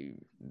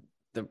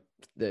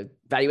the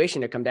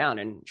valuation to come down,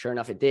 and sure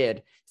enough, it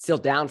did. Still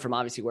down from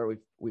obviously where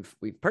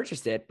we've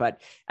purchased it,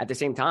 but at the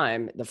same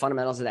time, the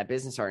fundamentals of that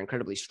business are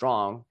incredibly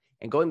strong.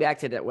 And going back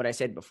to what I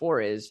said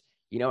before is,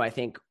 I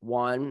think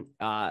one,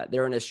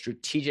 they're in a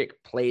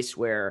strategic place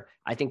where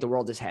I think the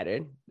world is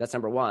headed. That's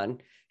number one.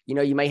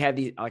 You might have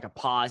these like a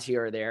pause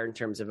here or there in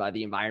terms of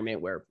the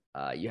environment where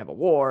you have a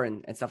war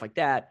and stuff like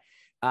that.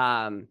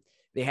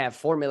 They have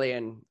 4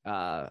 million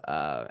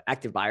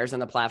active buyers on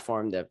the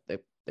platform. The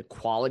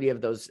quality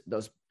of those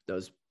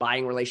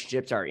buying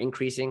relationships are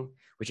increasing,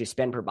 which is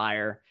spend per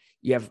buyer.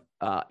 You have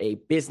a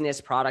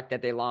business product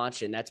that they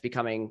launched, and that's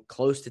becoming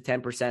close to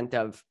 10%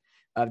 of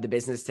the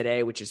business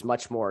today, which is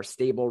much more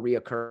stable,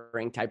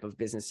 reoccurring type of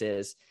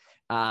businesses.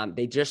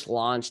 They just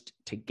launched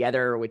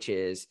Together, which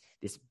is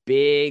this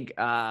big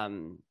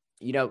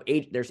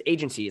there's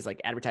agencies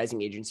like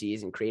advertising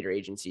agencies and creator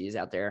agencies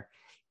out there.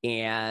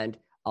 And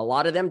a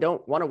lot of them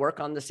don't want to work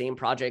on the same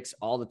projects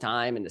all the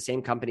time and the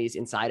same companies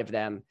inside of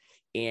them.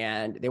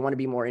 And they want to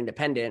be more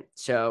independent.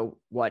 So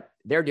what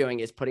they're doing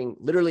is putting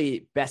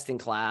literally best in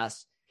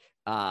class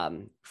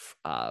artists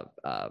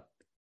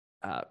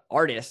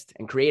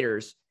and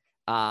creators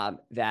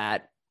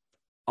that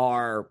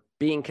are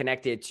being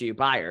connected to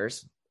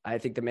buyers. I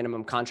think the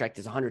minimum contract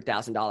is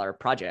 $100,000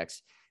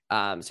 projects.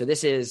 So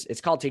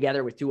it's called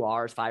Together with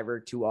 2Rs,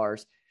 Fiverr,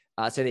 2Rs.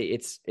 So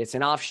it's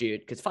an offshoot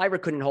because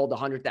Fiverr couldn't hold a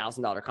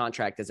 $100,000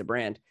 contract as a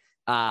brand.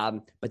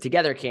 But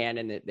Together can,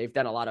 and they've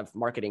done a lot of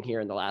marketing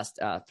here in the last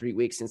 3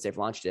 weeks since they've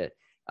launched it.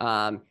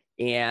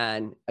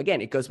 And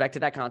again, it goes back to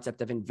that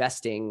concept of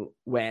investing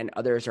when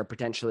others are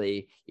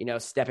potentially,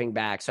 stepping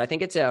back. So I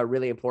think it's a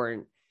really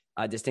important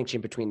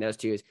distinction between those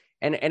two.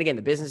 And again,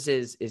 the business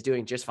is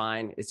doing just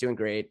fine. It's doing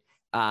great.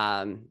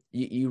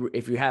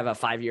 If you have a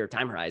 5-year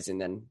time horizon,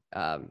 then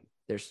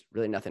there's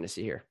really nothing to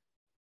see here.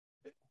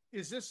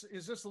 Is this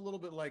a little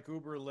bit like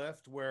Uber or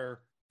Lyft,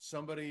 where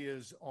somebody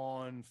is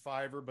on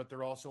Fiverr, but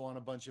they're also on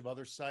a bunch of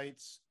other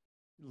sites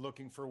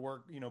looking for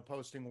work,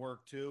 posting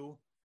work too?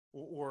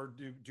 Or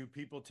do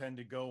people tend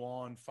to go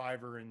on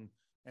Fiverr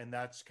and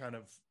that's kind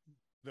of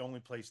the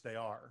only place they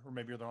are? Or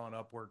maybe they're on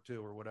Upwork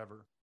too, or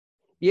whatever.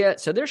 Yeah,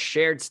 so there's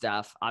shared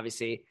stuff.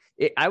 Obviously,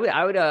 I would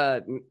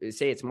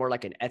say it's more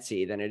like an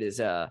Etsy than it is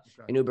an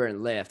Uber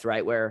and Lyft,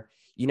 right? Where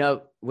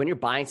when you're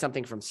buying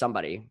something from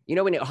somebody,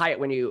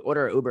 when you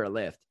order an Uber or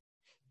Lyft,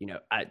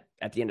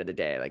 at the end of the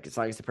day, like as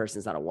long as the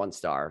person's not a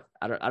 1-star,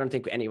 I don't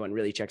think anyone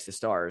really checks the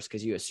stars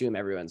because you assume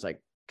everyone's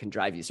like can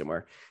drive you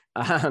somewhere,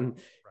 right.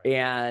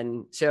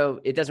 And so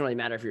it doesn't really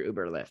matter if you're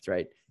Uber or Lyft,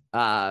 right?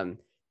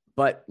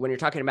 But when you're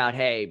talking about,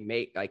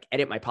 hey,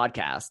 edit my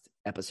podcast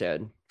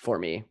episode for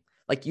me.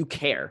 Like you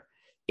care.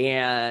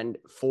 And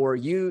for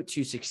you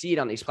to succeed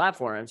on these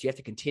platforms, you have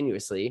to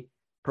continuously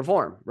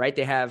perform, right?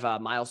 They have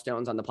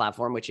milestones on the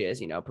platform, which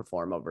is,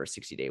 perform over a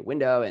 60-day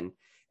window and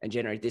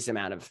generate this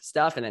amount of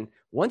stuff. And then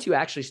once you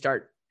actually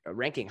start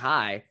ranking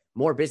high,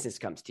 more business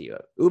comes to you.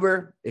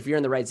 Uber, if you're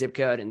in the right zip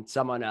code and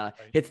someone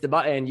hits the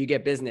button, you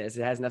get business.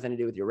 It has nothing to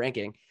do with your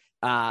ranking.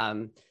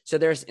 So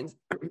there's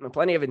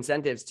plenty of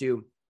incentives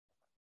to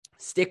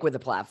stick with the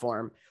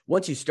platform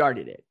once you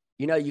started it.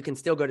 You can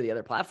still go to the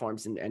other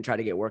platforms and try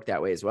to get work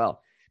that way as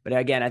well. But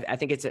again, I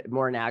think it's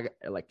more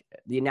like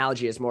the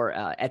analogy is more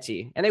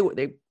Etsy, and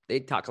they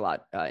talk a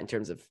lot in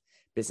terms of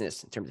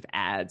business, in terms of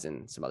ads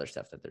and some other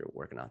stuff that they're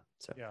working on.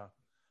 So yeah,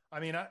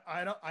 I mean,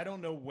 I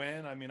don't know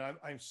when. I mean, I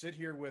sit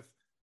here with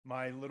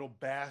my little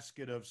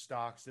basket of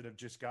stocks that have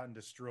just gotten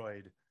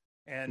destroyed,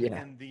 and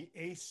the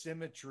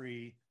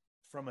asymmetry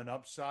from an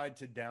upside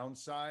to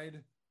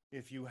downside,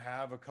 if you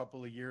have a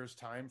couple of years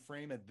time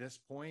frame at this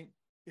point,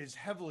 is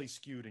heavily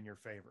skewed in your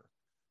favor.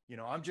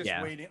 I'm just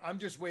waiting. I'm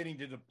just waiting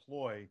to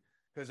deploy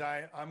because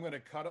I'm going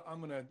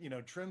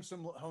to trim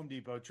some Home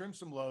Depot, trim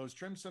some Lowe's,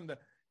 trim some,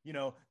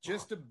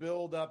 just to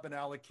build up an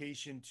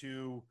allocation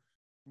to,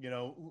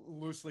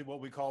 loosely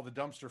what we call the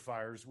dumpster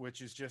fires,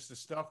 which is just the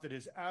stuff that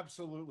has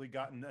absolutely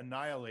gotten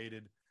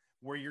annihilated,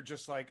 where you're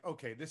just like,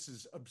 okay, this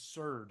is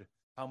absurd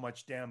how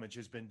much damage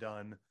has been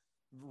done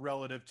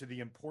relative to the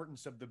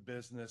importance of the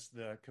business,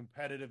 the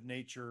competitive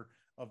nature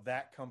of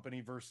that company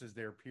versus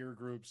their peer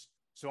groups.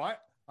 So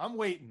I'm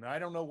waiting. I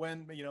don't know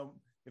when,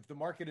 if the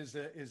market is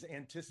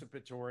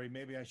anticipatory,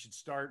 maybe I should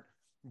start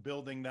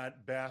building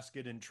that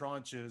basket in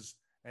tranches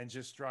and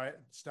just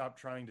stop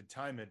trying to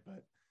time it,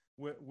 but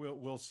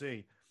we'll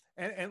see.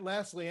 And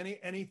lastly,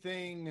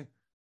 anything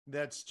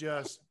that's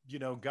just,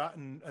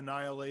 gotten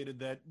annihilated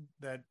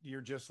that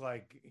you're just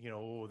like,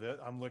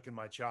 I'm licking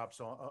my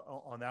chops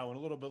on that one, a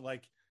little bit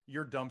like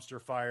your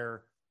dumpster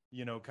fire,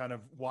 kind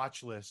of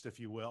watch list, if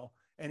you will.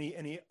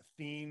 Any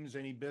themes,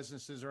 any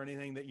businesses or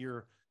anything that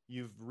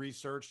you've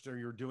researched or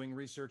you're doing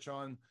research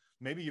on?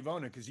 Maybe you've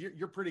owned it because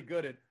you're pretty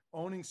good at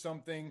owning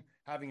something,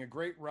 having a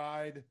great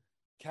ride,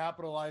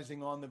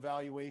 capitalizing on the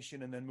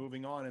valuation, and then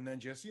moving on. And then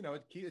just,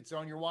 it's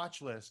on your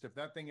watch list. If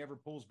that thing ever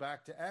pulls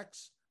back to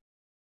X,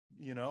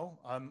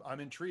 I'm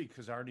intrigued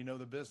because I already know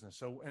the business.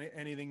 So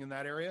anything in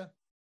that area?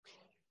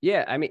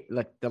 Yeah, I mean,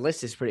 look, the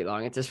list is pretty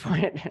long at this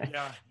point.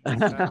 Yeah,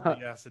 exactly.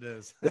 Yes, it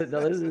is.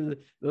 the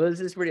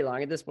list is pretty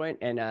long at this point,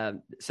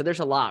 and so there's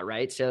a lot,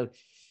 right? So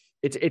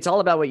it's all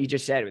about what you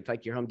just said with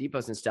like your Home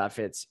Depots and stuff.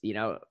 It's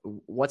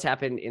what's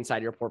happened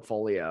inside your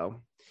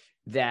portfolio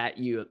that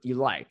you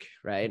like,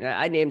 right? And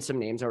I named some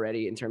names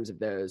already in terms of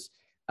those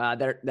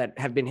that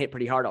have been hit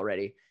pretty hard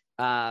already,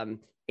 and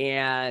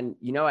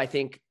I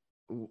think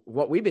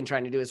what we've been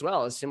trying to do as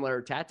well is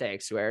similar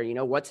tactics where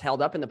what's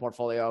held up in the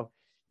portfolio.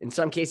 In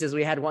some cases,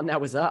 we had one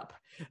that was up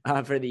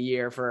for the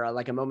year for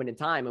like a moment in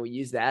time. And we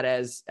use that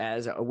as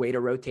a way to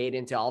rotate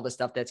into all the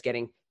stuff that's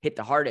getting hit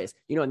the hardest.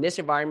 In this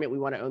environment, we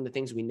want to own the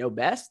things we know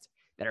best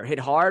that are hit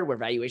hard, where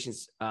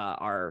valuations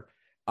are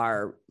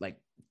like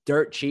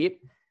dirt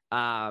cheap,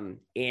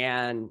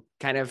 and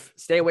kind of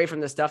stay away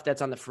from the stuff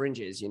that's on the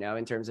fringes,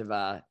 in terms of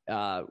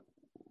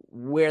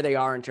where they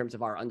are in terms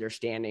of our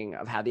understanding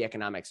of how the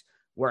economics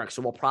work.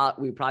 So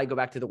we probably go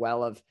back to the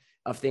well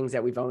of things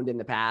that we've owned in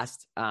the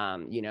past.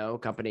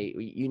 Company,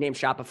 you name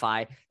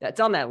Shopify, that's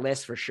on that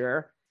list for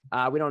sure.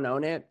 We don't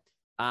own it.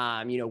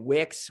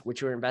 Wix,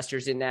 which we're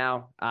investors in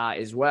now,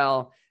 as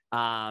well.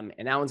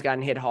 And that one's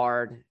gotten hit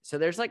hard. So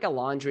there's like a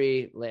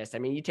laundry list. I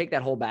mean, you take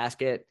that whole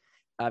basket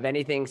of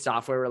anything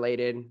software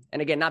related,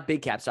 and again, not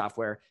big cap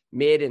software,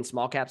 mid and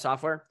small cap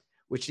software,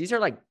 which these are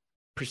like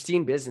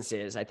pristine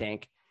businesses, I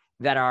think,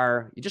 that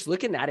are, you just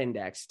look in that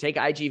index, take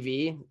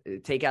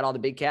IGV, take out all the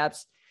big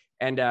caps,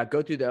 and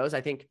go through those. I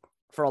think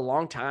for a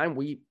long time,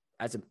 we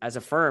as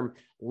a firm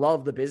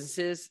loved the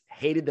businesses,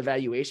 hated the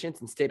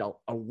valuations, and stayed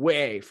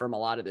away from a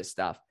lot of this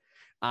stuff.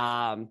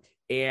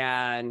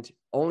 And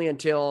only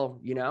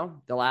until,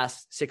 the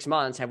last 6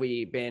 months have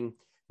we been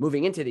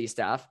moving into these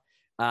stuff.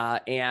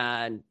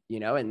 And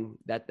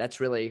that's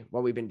really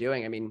what we've been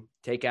doing. I mean,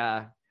 take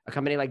a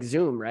company like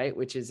Zoom, right?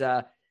 Which is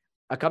a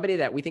company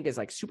that we think is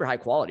like super high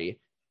quality,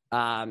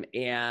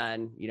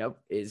 and,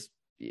 is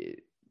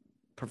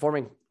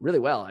performing really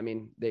well. I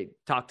mean, they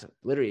talked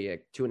literally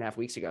like 2.5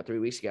 weeks ago, 3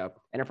 weeks ago,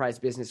 enterprise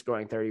business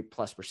growing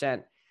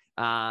 30+%,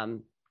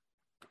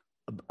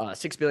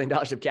 $6 billion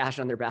of cash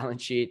on their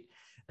balance sheet,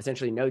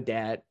 essentially no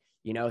debt,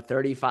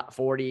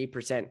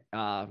 40%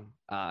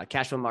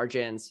 cash flow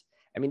margins.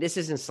 I mean, this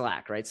isn't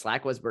Slack, right?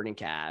 Slack was burning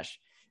cash,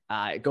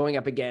 going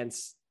up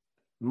against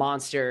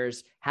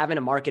monsters, having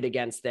a market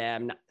against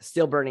them,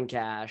 still burning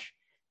cash.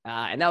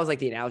 And that was like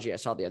the analogy I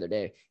saw the other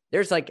day.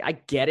 There's like, I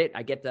get it.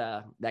 I get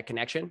that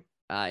connection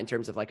in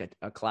terms of like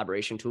a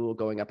collaboration tool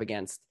going up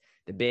against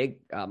the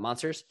big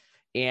monsters.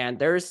 And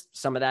there's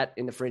some of that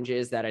in the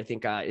fringes that I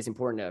think is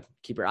important to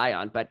keep your eye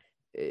on. But,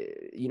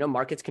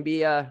 markets can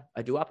be a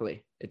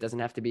duopoly. It doesn't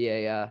have to be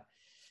a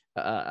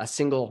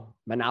single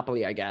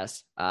monopoly, I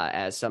guess,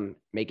 as some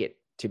make it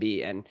to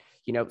be. And,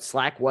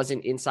 Slack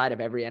wasn't inside of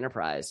every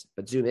enterprise,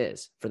 but Zoom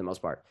is for the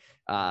most part,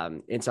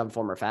 in some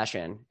form or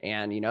fashion.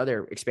 And,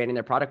 they're expanding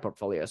their product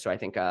portfolio. So I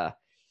think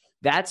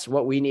that's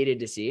what we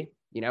needed to see.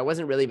 It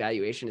wasn't really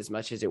valuation as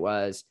much as it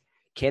was,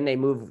 can they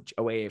move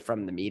away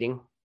from the meeting?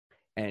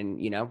 And,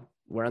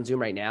 we're on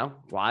Zoom right now.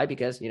 Why?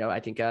 Because, I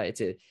think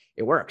it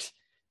works.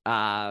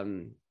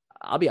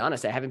 I'll be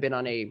honest, I haven't been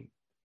on a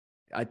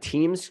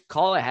Teams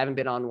call. I haven't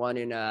been on one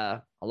in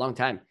a long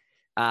time.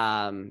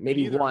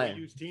 Maybe one.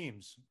 We use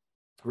Teams.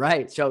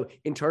 Right. So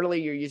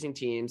internally you're using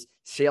Teams,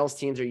 sales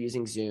teams are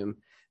using Zoom.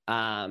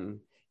 And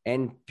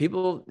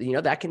people,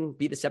 that can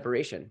be the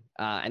separation.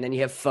 And then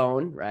you have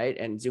phone, right?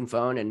 And Zoom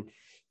phone and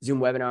Zoom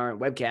webinar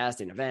and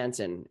webcast and events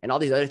and all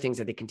these other things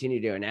that they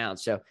continue to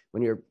announce. So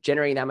when you're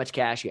generating that much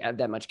cash, you have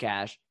that much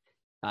cash.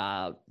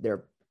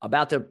 They're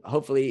about to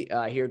hopefully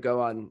here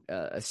go on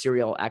a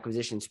serial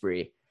acquisition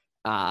spree.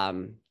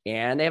 And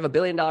they have $1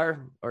 billion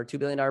or $2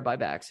 billion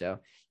buyback. So,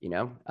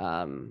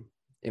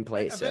 in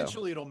place.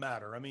 Eventually it'll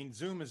matter. I mean,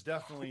 Zoom is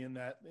definitely in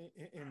that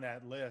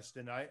list.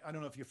 And I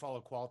don't know if you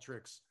follow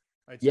Qualtrics.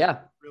 It's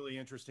a really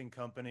interesting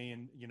company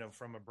and,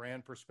 from a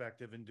brand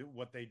perspective and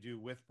what they do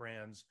with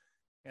brands.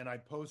 And I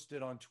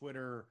posted on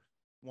Twitter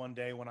one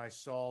day when I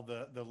saw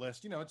the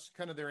list, it's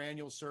kind of their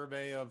annual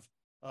survey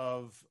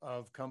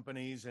of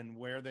companies and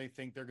where they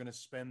think they're going to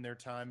spend their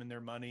time and their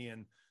money.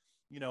 And,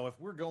 if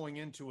we're going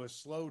into a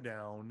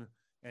slowdown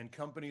and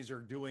companies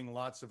are doing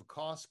lots of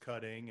cost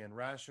cutting and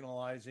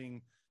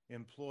rationalizing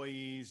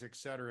employees, et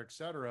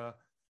cetera,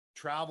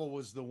 travel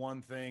was the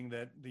one thing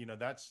that,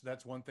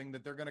 that's one thing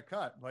that they're going to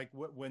cut. Like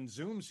when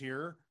Zoom's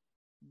here,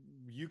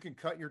 you can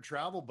cut your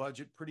travel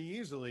budget pretty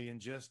easily and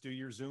just do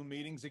your Zoom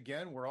meetings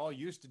again. We're all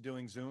used to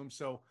doing Zoom.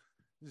 So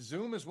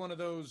Zoom is one of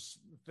those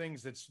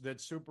things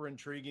that's super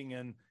intriguing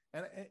and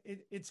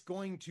it's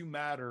going to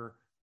matter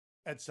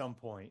at some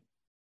point.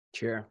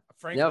 Sure.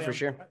 Frankly, no, for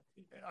sure.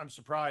 I'm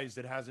surprised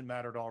it hasn't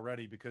mattered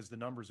already because the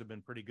numbers have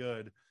been pretty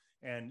good.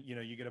 And,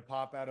 you get a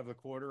pop out of the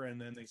quarter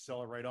and then they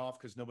sell it right off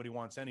because nobody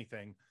wants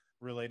anything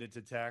related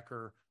to tech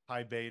or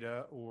high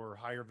beta or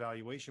higher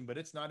valuation, but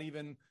it's not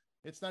even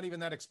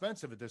that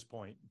expensive at this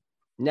point.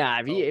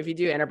 Nah, if you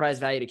do enterprise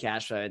value to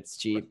cash flow, it's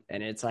cheap.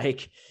 And it's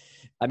like,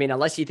 I mean,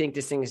 unless you think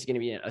this thing is going to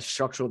be a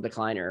structural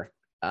decliner,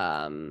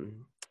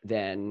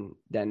 then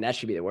that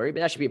should be the worry, but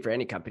that should be for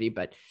any company.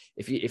 But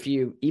if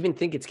you even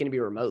think it's going to be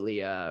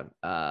remotely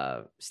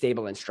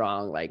stable and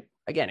strong, like,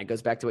 again, it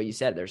goes back to what you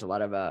said. There's a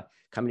lot of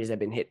companies that have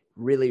been hit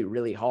really,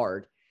 really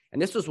hard.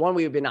 And this was one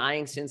we've been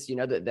eyeing since,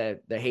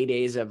 the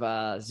heydays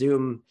of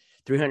Zoom,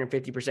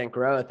 350%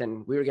 growth.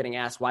 And we were getting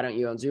asked, why don't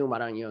you own Zoom? Why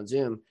don't you own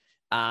Zoom?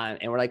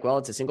 And we're like, well,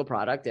 it's a single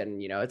product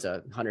and, it's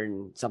a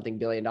 $100-something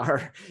billion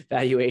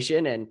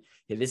valuation. And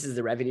this is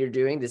the revenue you're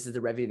doing. This is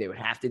the revenue they would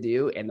have to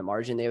do and the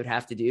margin they would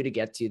have to do to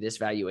get to this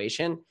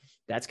valuation.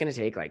 That's going to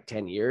take like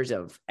 10 years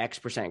of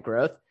X%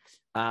 growth.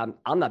 I'm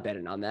not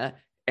betting on that.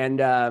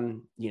 And,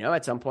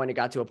 at some point it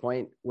got to a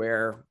point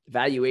where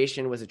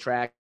valuation was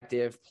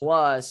attractive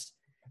plus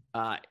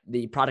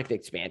the product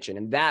expansion.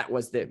 And that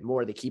was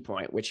the key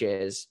point, which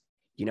is,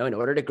 in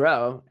order to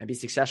grow and be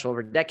successful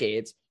over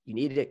decades, you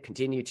need to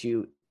continue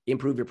to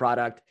improve your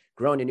product,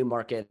 grow into new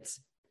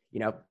markets.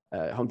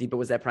 Home Depot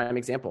was that prime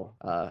example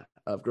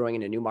of growing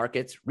into new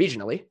markets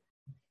regionally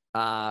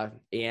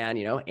And,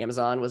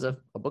 Amazon was a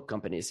book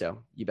company.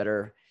 So you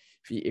better,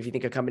 if you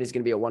think a company is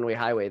going to be a one-way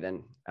highway,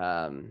 then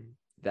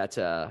that's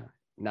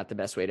not the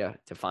best way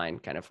to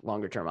find kind of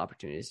longer term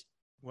opportunities.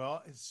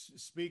 Well,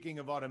 speaking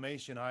of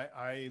automation,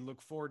 I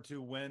look forward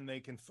to when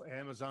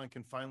Amazon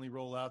can finally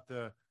roll out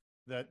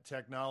that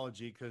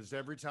technology, because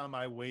every time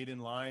I wait in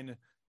line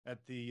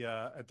at the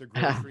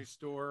grocery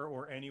store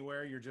or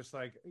anywhere, you're just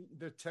like,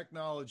 the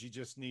technology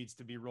just needs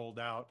to be rolled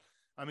out.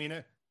 I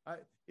mean,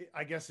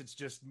 I guess it's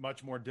just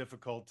much more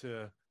difficult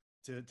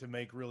to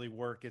make really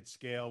work at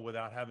scale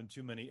without having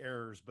too many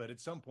errors. But at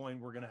some point,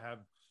 we're going to have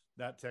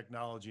that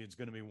technology. It's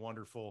going to be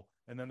wonderful.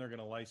 And then they're going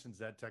to license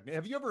that technology.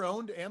 Have you ever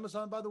owned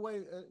Amazon, by the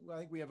way? I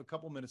think we have a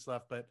couple minutes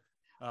left, but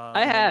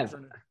I have.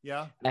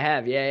 Yeah. I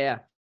have. Yeah.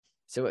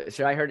 So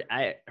I heard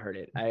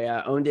it.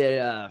 I owned it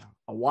a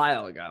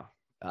while ago,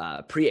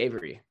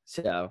 pre-Avery.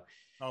 So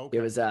okay.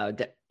 It was,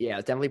 it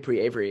was definitely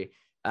pre-Avery.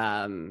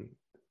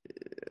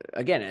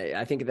 Again,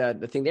 I think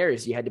the thing there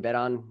is you had to bet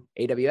on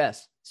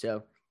AWS.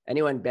 So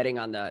anyone betting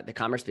on the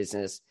commerce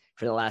business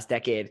for the last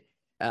decade,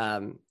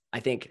 I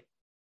think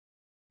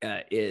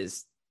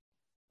is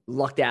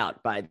lucked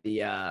out by the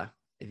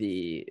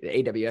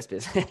AWS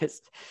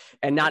business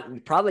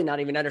and probably not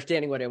even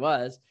understanding what it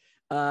was.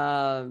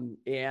 And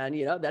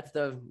that's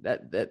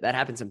that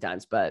happens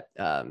sometimes, but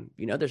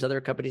there's other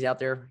companies out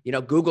there,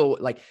 Google,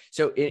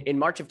 so in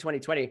March of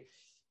 2020,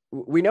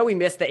 we know we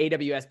missed the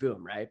AWS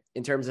boom, right?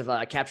 In terms of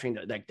capturing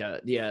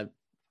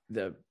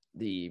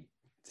the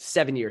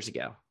 7 years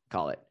ago,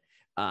 call it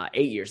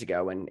 8 years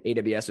ago, when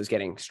AWS was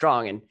getting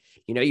strong. And,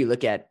 you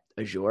look at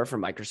Azure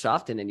from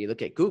Microsoft, and then you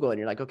look at Google and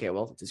you're like, okay,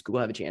 well, does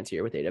Google have a chance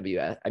here with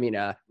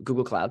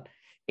Google Cloud?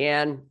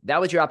 And that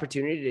was your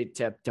opportunity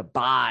to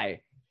buy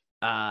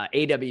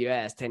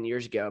AWS 10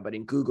 years ago, but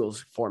in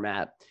Google's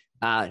format.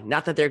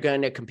 Not that they're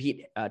going to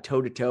compete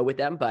toe to toe with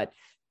them, but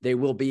they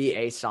will be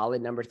a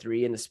solid number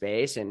 3 in the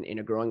space and in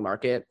a growing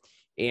market.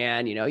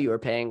 And, you were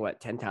paying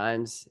 10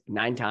 times,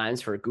 9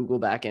 times for Google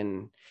back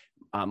in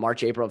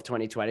March, April of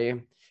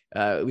 2020.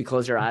 We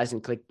closed our eyes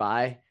and clicked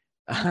buy.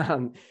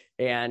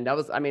 And that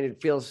was,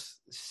 it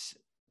feels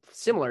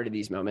similar to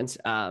these moments.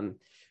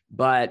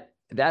 But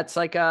that's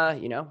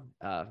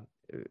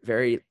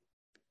very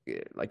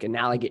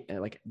analogy.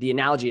 Like the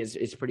analogy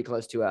is pretty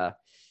close to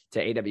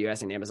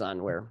AWS and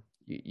Amazon, where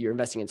you're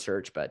investing in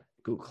search, but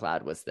Google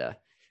Cloud was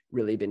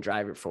really been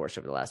driving force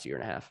over the last year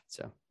and a half.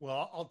 So,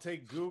 well, I'll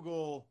take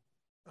Google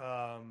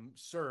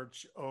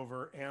search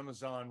over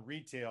Amazon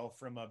retail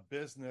from a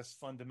business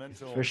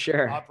fundamental for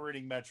sure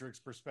operating metrics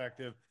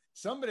perspective.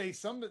 Someday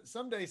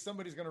somebody's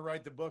going to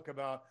write the book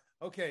about,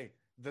 okay,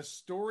 the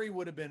story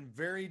would have been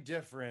very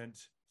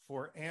different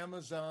for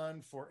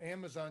Amazon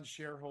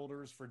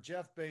shareholders, for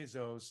Jeff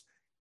Bezos,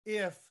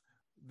 if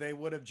they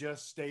would have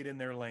just stayed in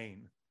their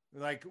lane.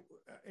 Like,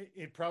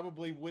 it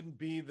probably wouldn't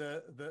be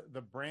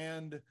the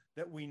brand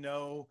that we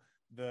know,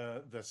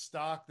 the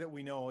stock that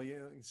we know,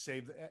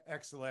 save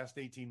the last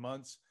 18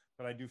 months.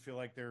 But I do feel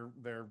like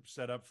they're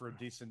set up for a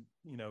decent,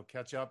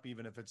 catch up,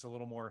 even if it's a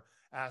little more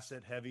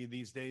asset heavy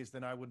these days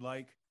than I would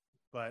like.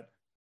 But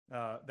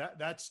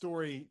that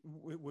story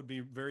would be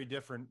very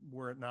different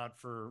were it not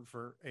for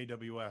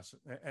AWS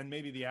and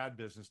maybe the ad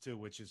business too,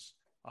 which is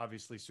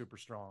obviously super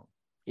strong.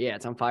 Yeah,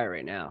 it's on fire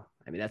right now.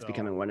 That's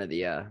becoming one of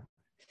the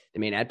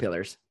main ad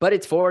pillars, but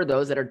it's for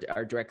those that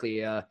are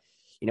directly,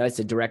 it's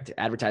a direct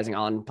advertising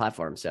on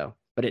platform. So,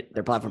 but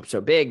their platform's so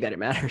big that it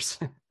matters.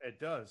 It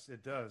does.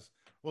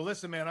 Well,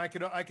 listen, man, I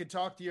could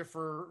talk to you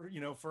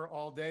for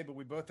all day, but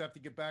we both have to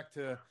get back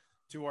to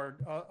our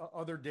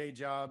other day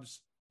jobs.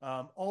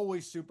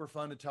 Always super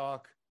fun to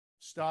talk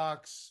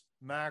stocks,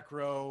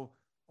 macro.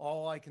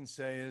 All I can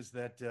say is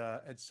that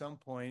at some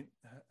point,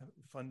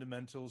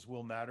 fundamentals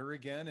will matter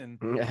again,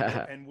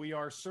 and we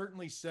are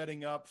certainly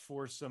setting up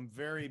for some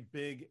very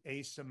big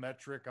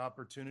asymmetric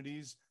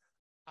opportunities.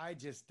 I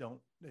just don't.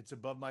 It's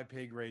above my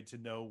pay grade to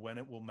know when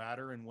it will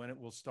matter and when it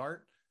will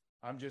start.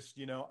 I'm just,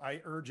 I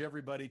urge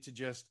everybody to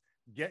just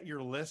get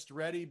your list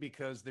ready,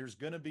 because there's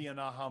going to be an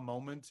aha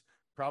moment,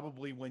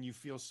 probably when you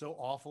feel so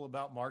awful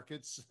about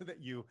markets that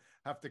you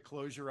have to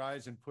close your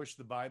eyes and push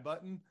the buy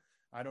button.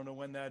 I don't know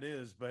when that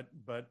is, but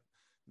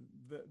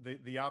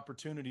the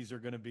opportunities are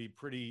going to be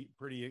pretty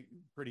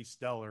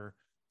stellar.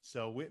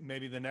 So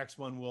maybe the next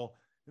one,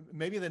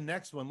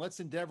 let's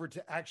endeavor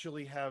to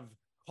actually have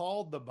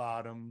called the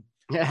bottom.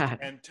 Yeah,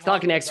 and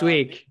talk next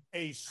week.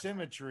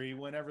 Asymmetry,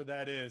 whenever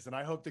that is, and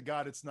I hope to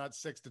God it's not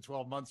 6 to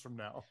 12 months from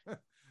now.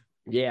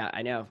 Yeah,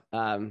 I know.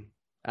 I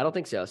don't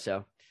think so.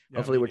 So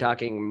hopefully we're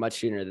talking much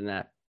sooner than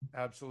that.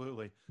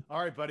 Absolutely. All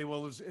right, buddy.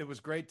 Well, it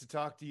was great to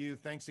talk to you.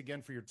 Thanks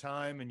again for your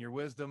time and your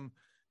wisdom,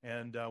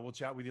 and we'll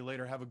chat with you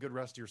later. Have a good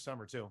rest of your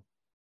summer too.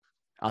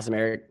 Awesome,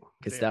 Eric.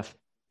 Good stuff.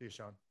 See you,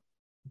 Sean.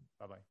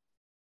 Bye-bye.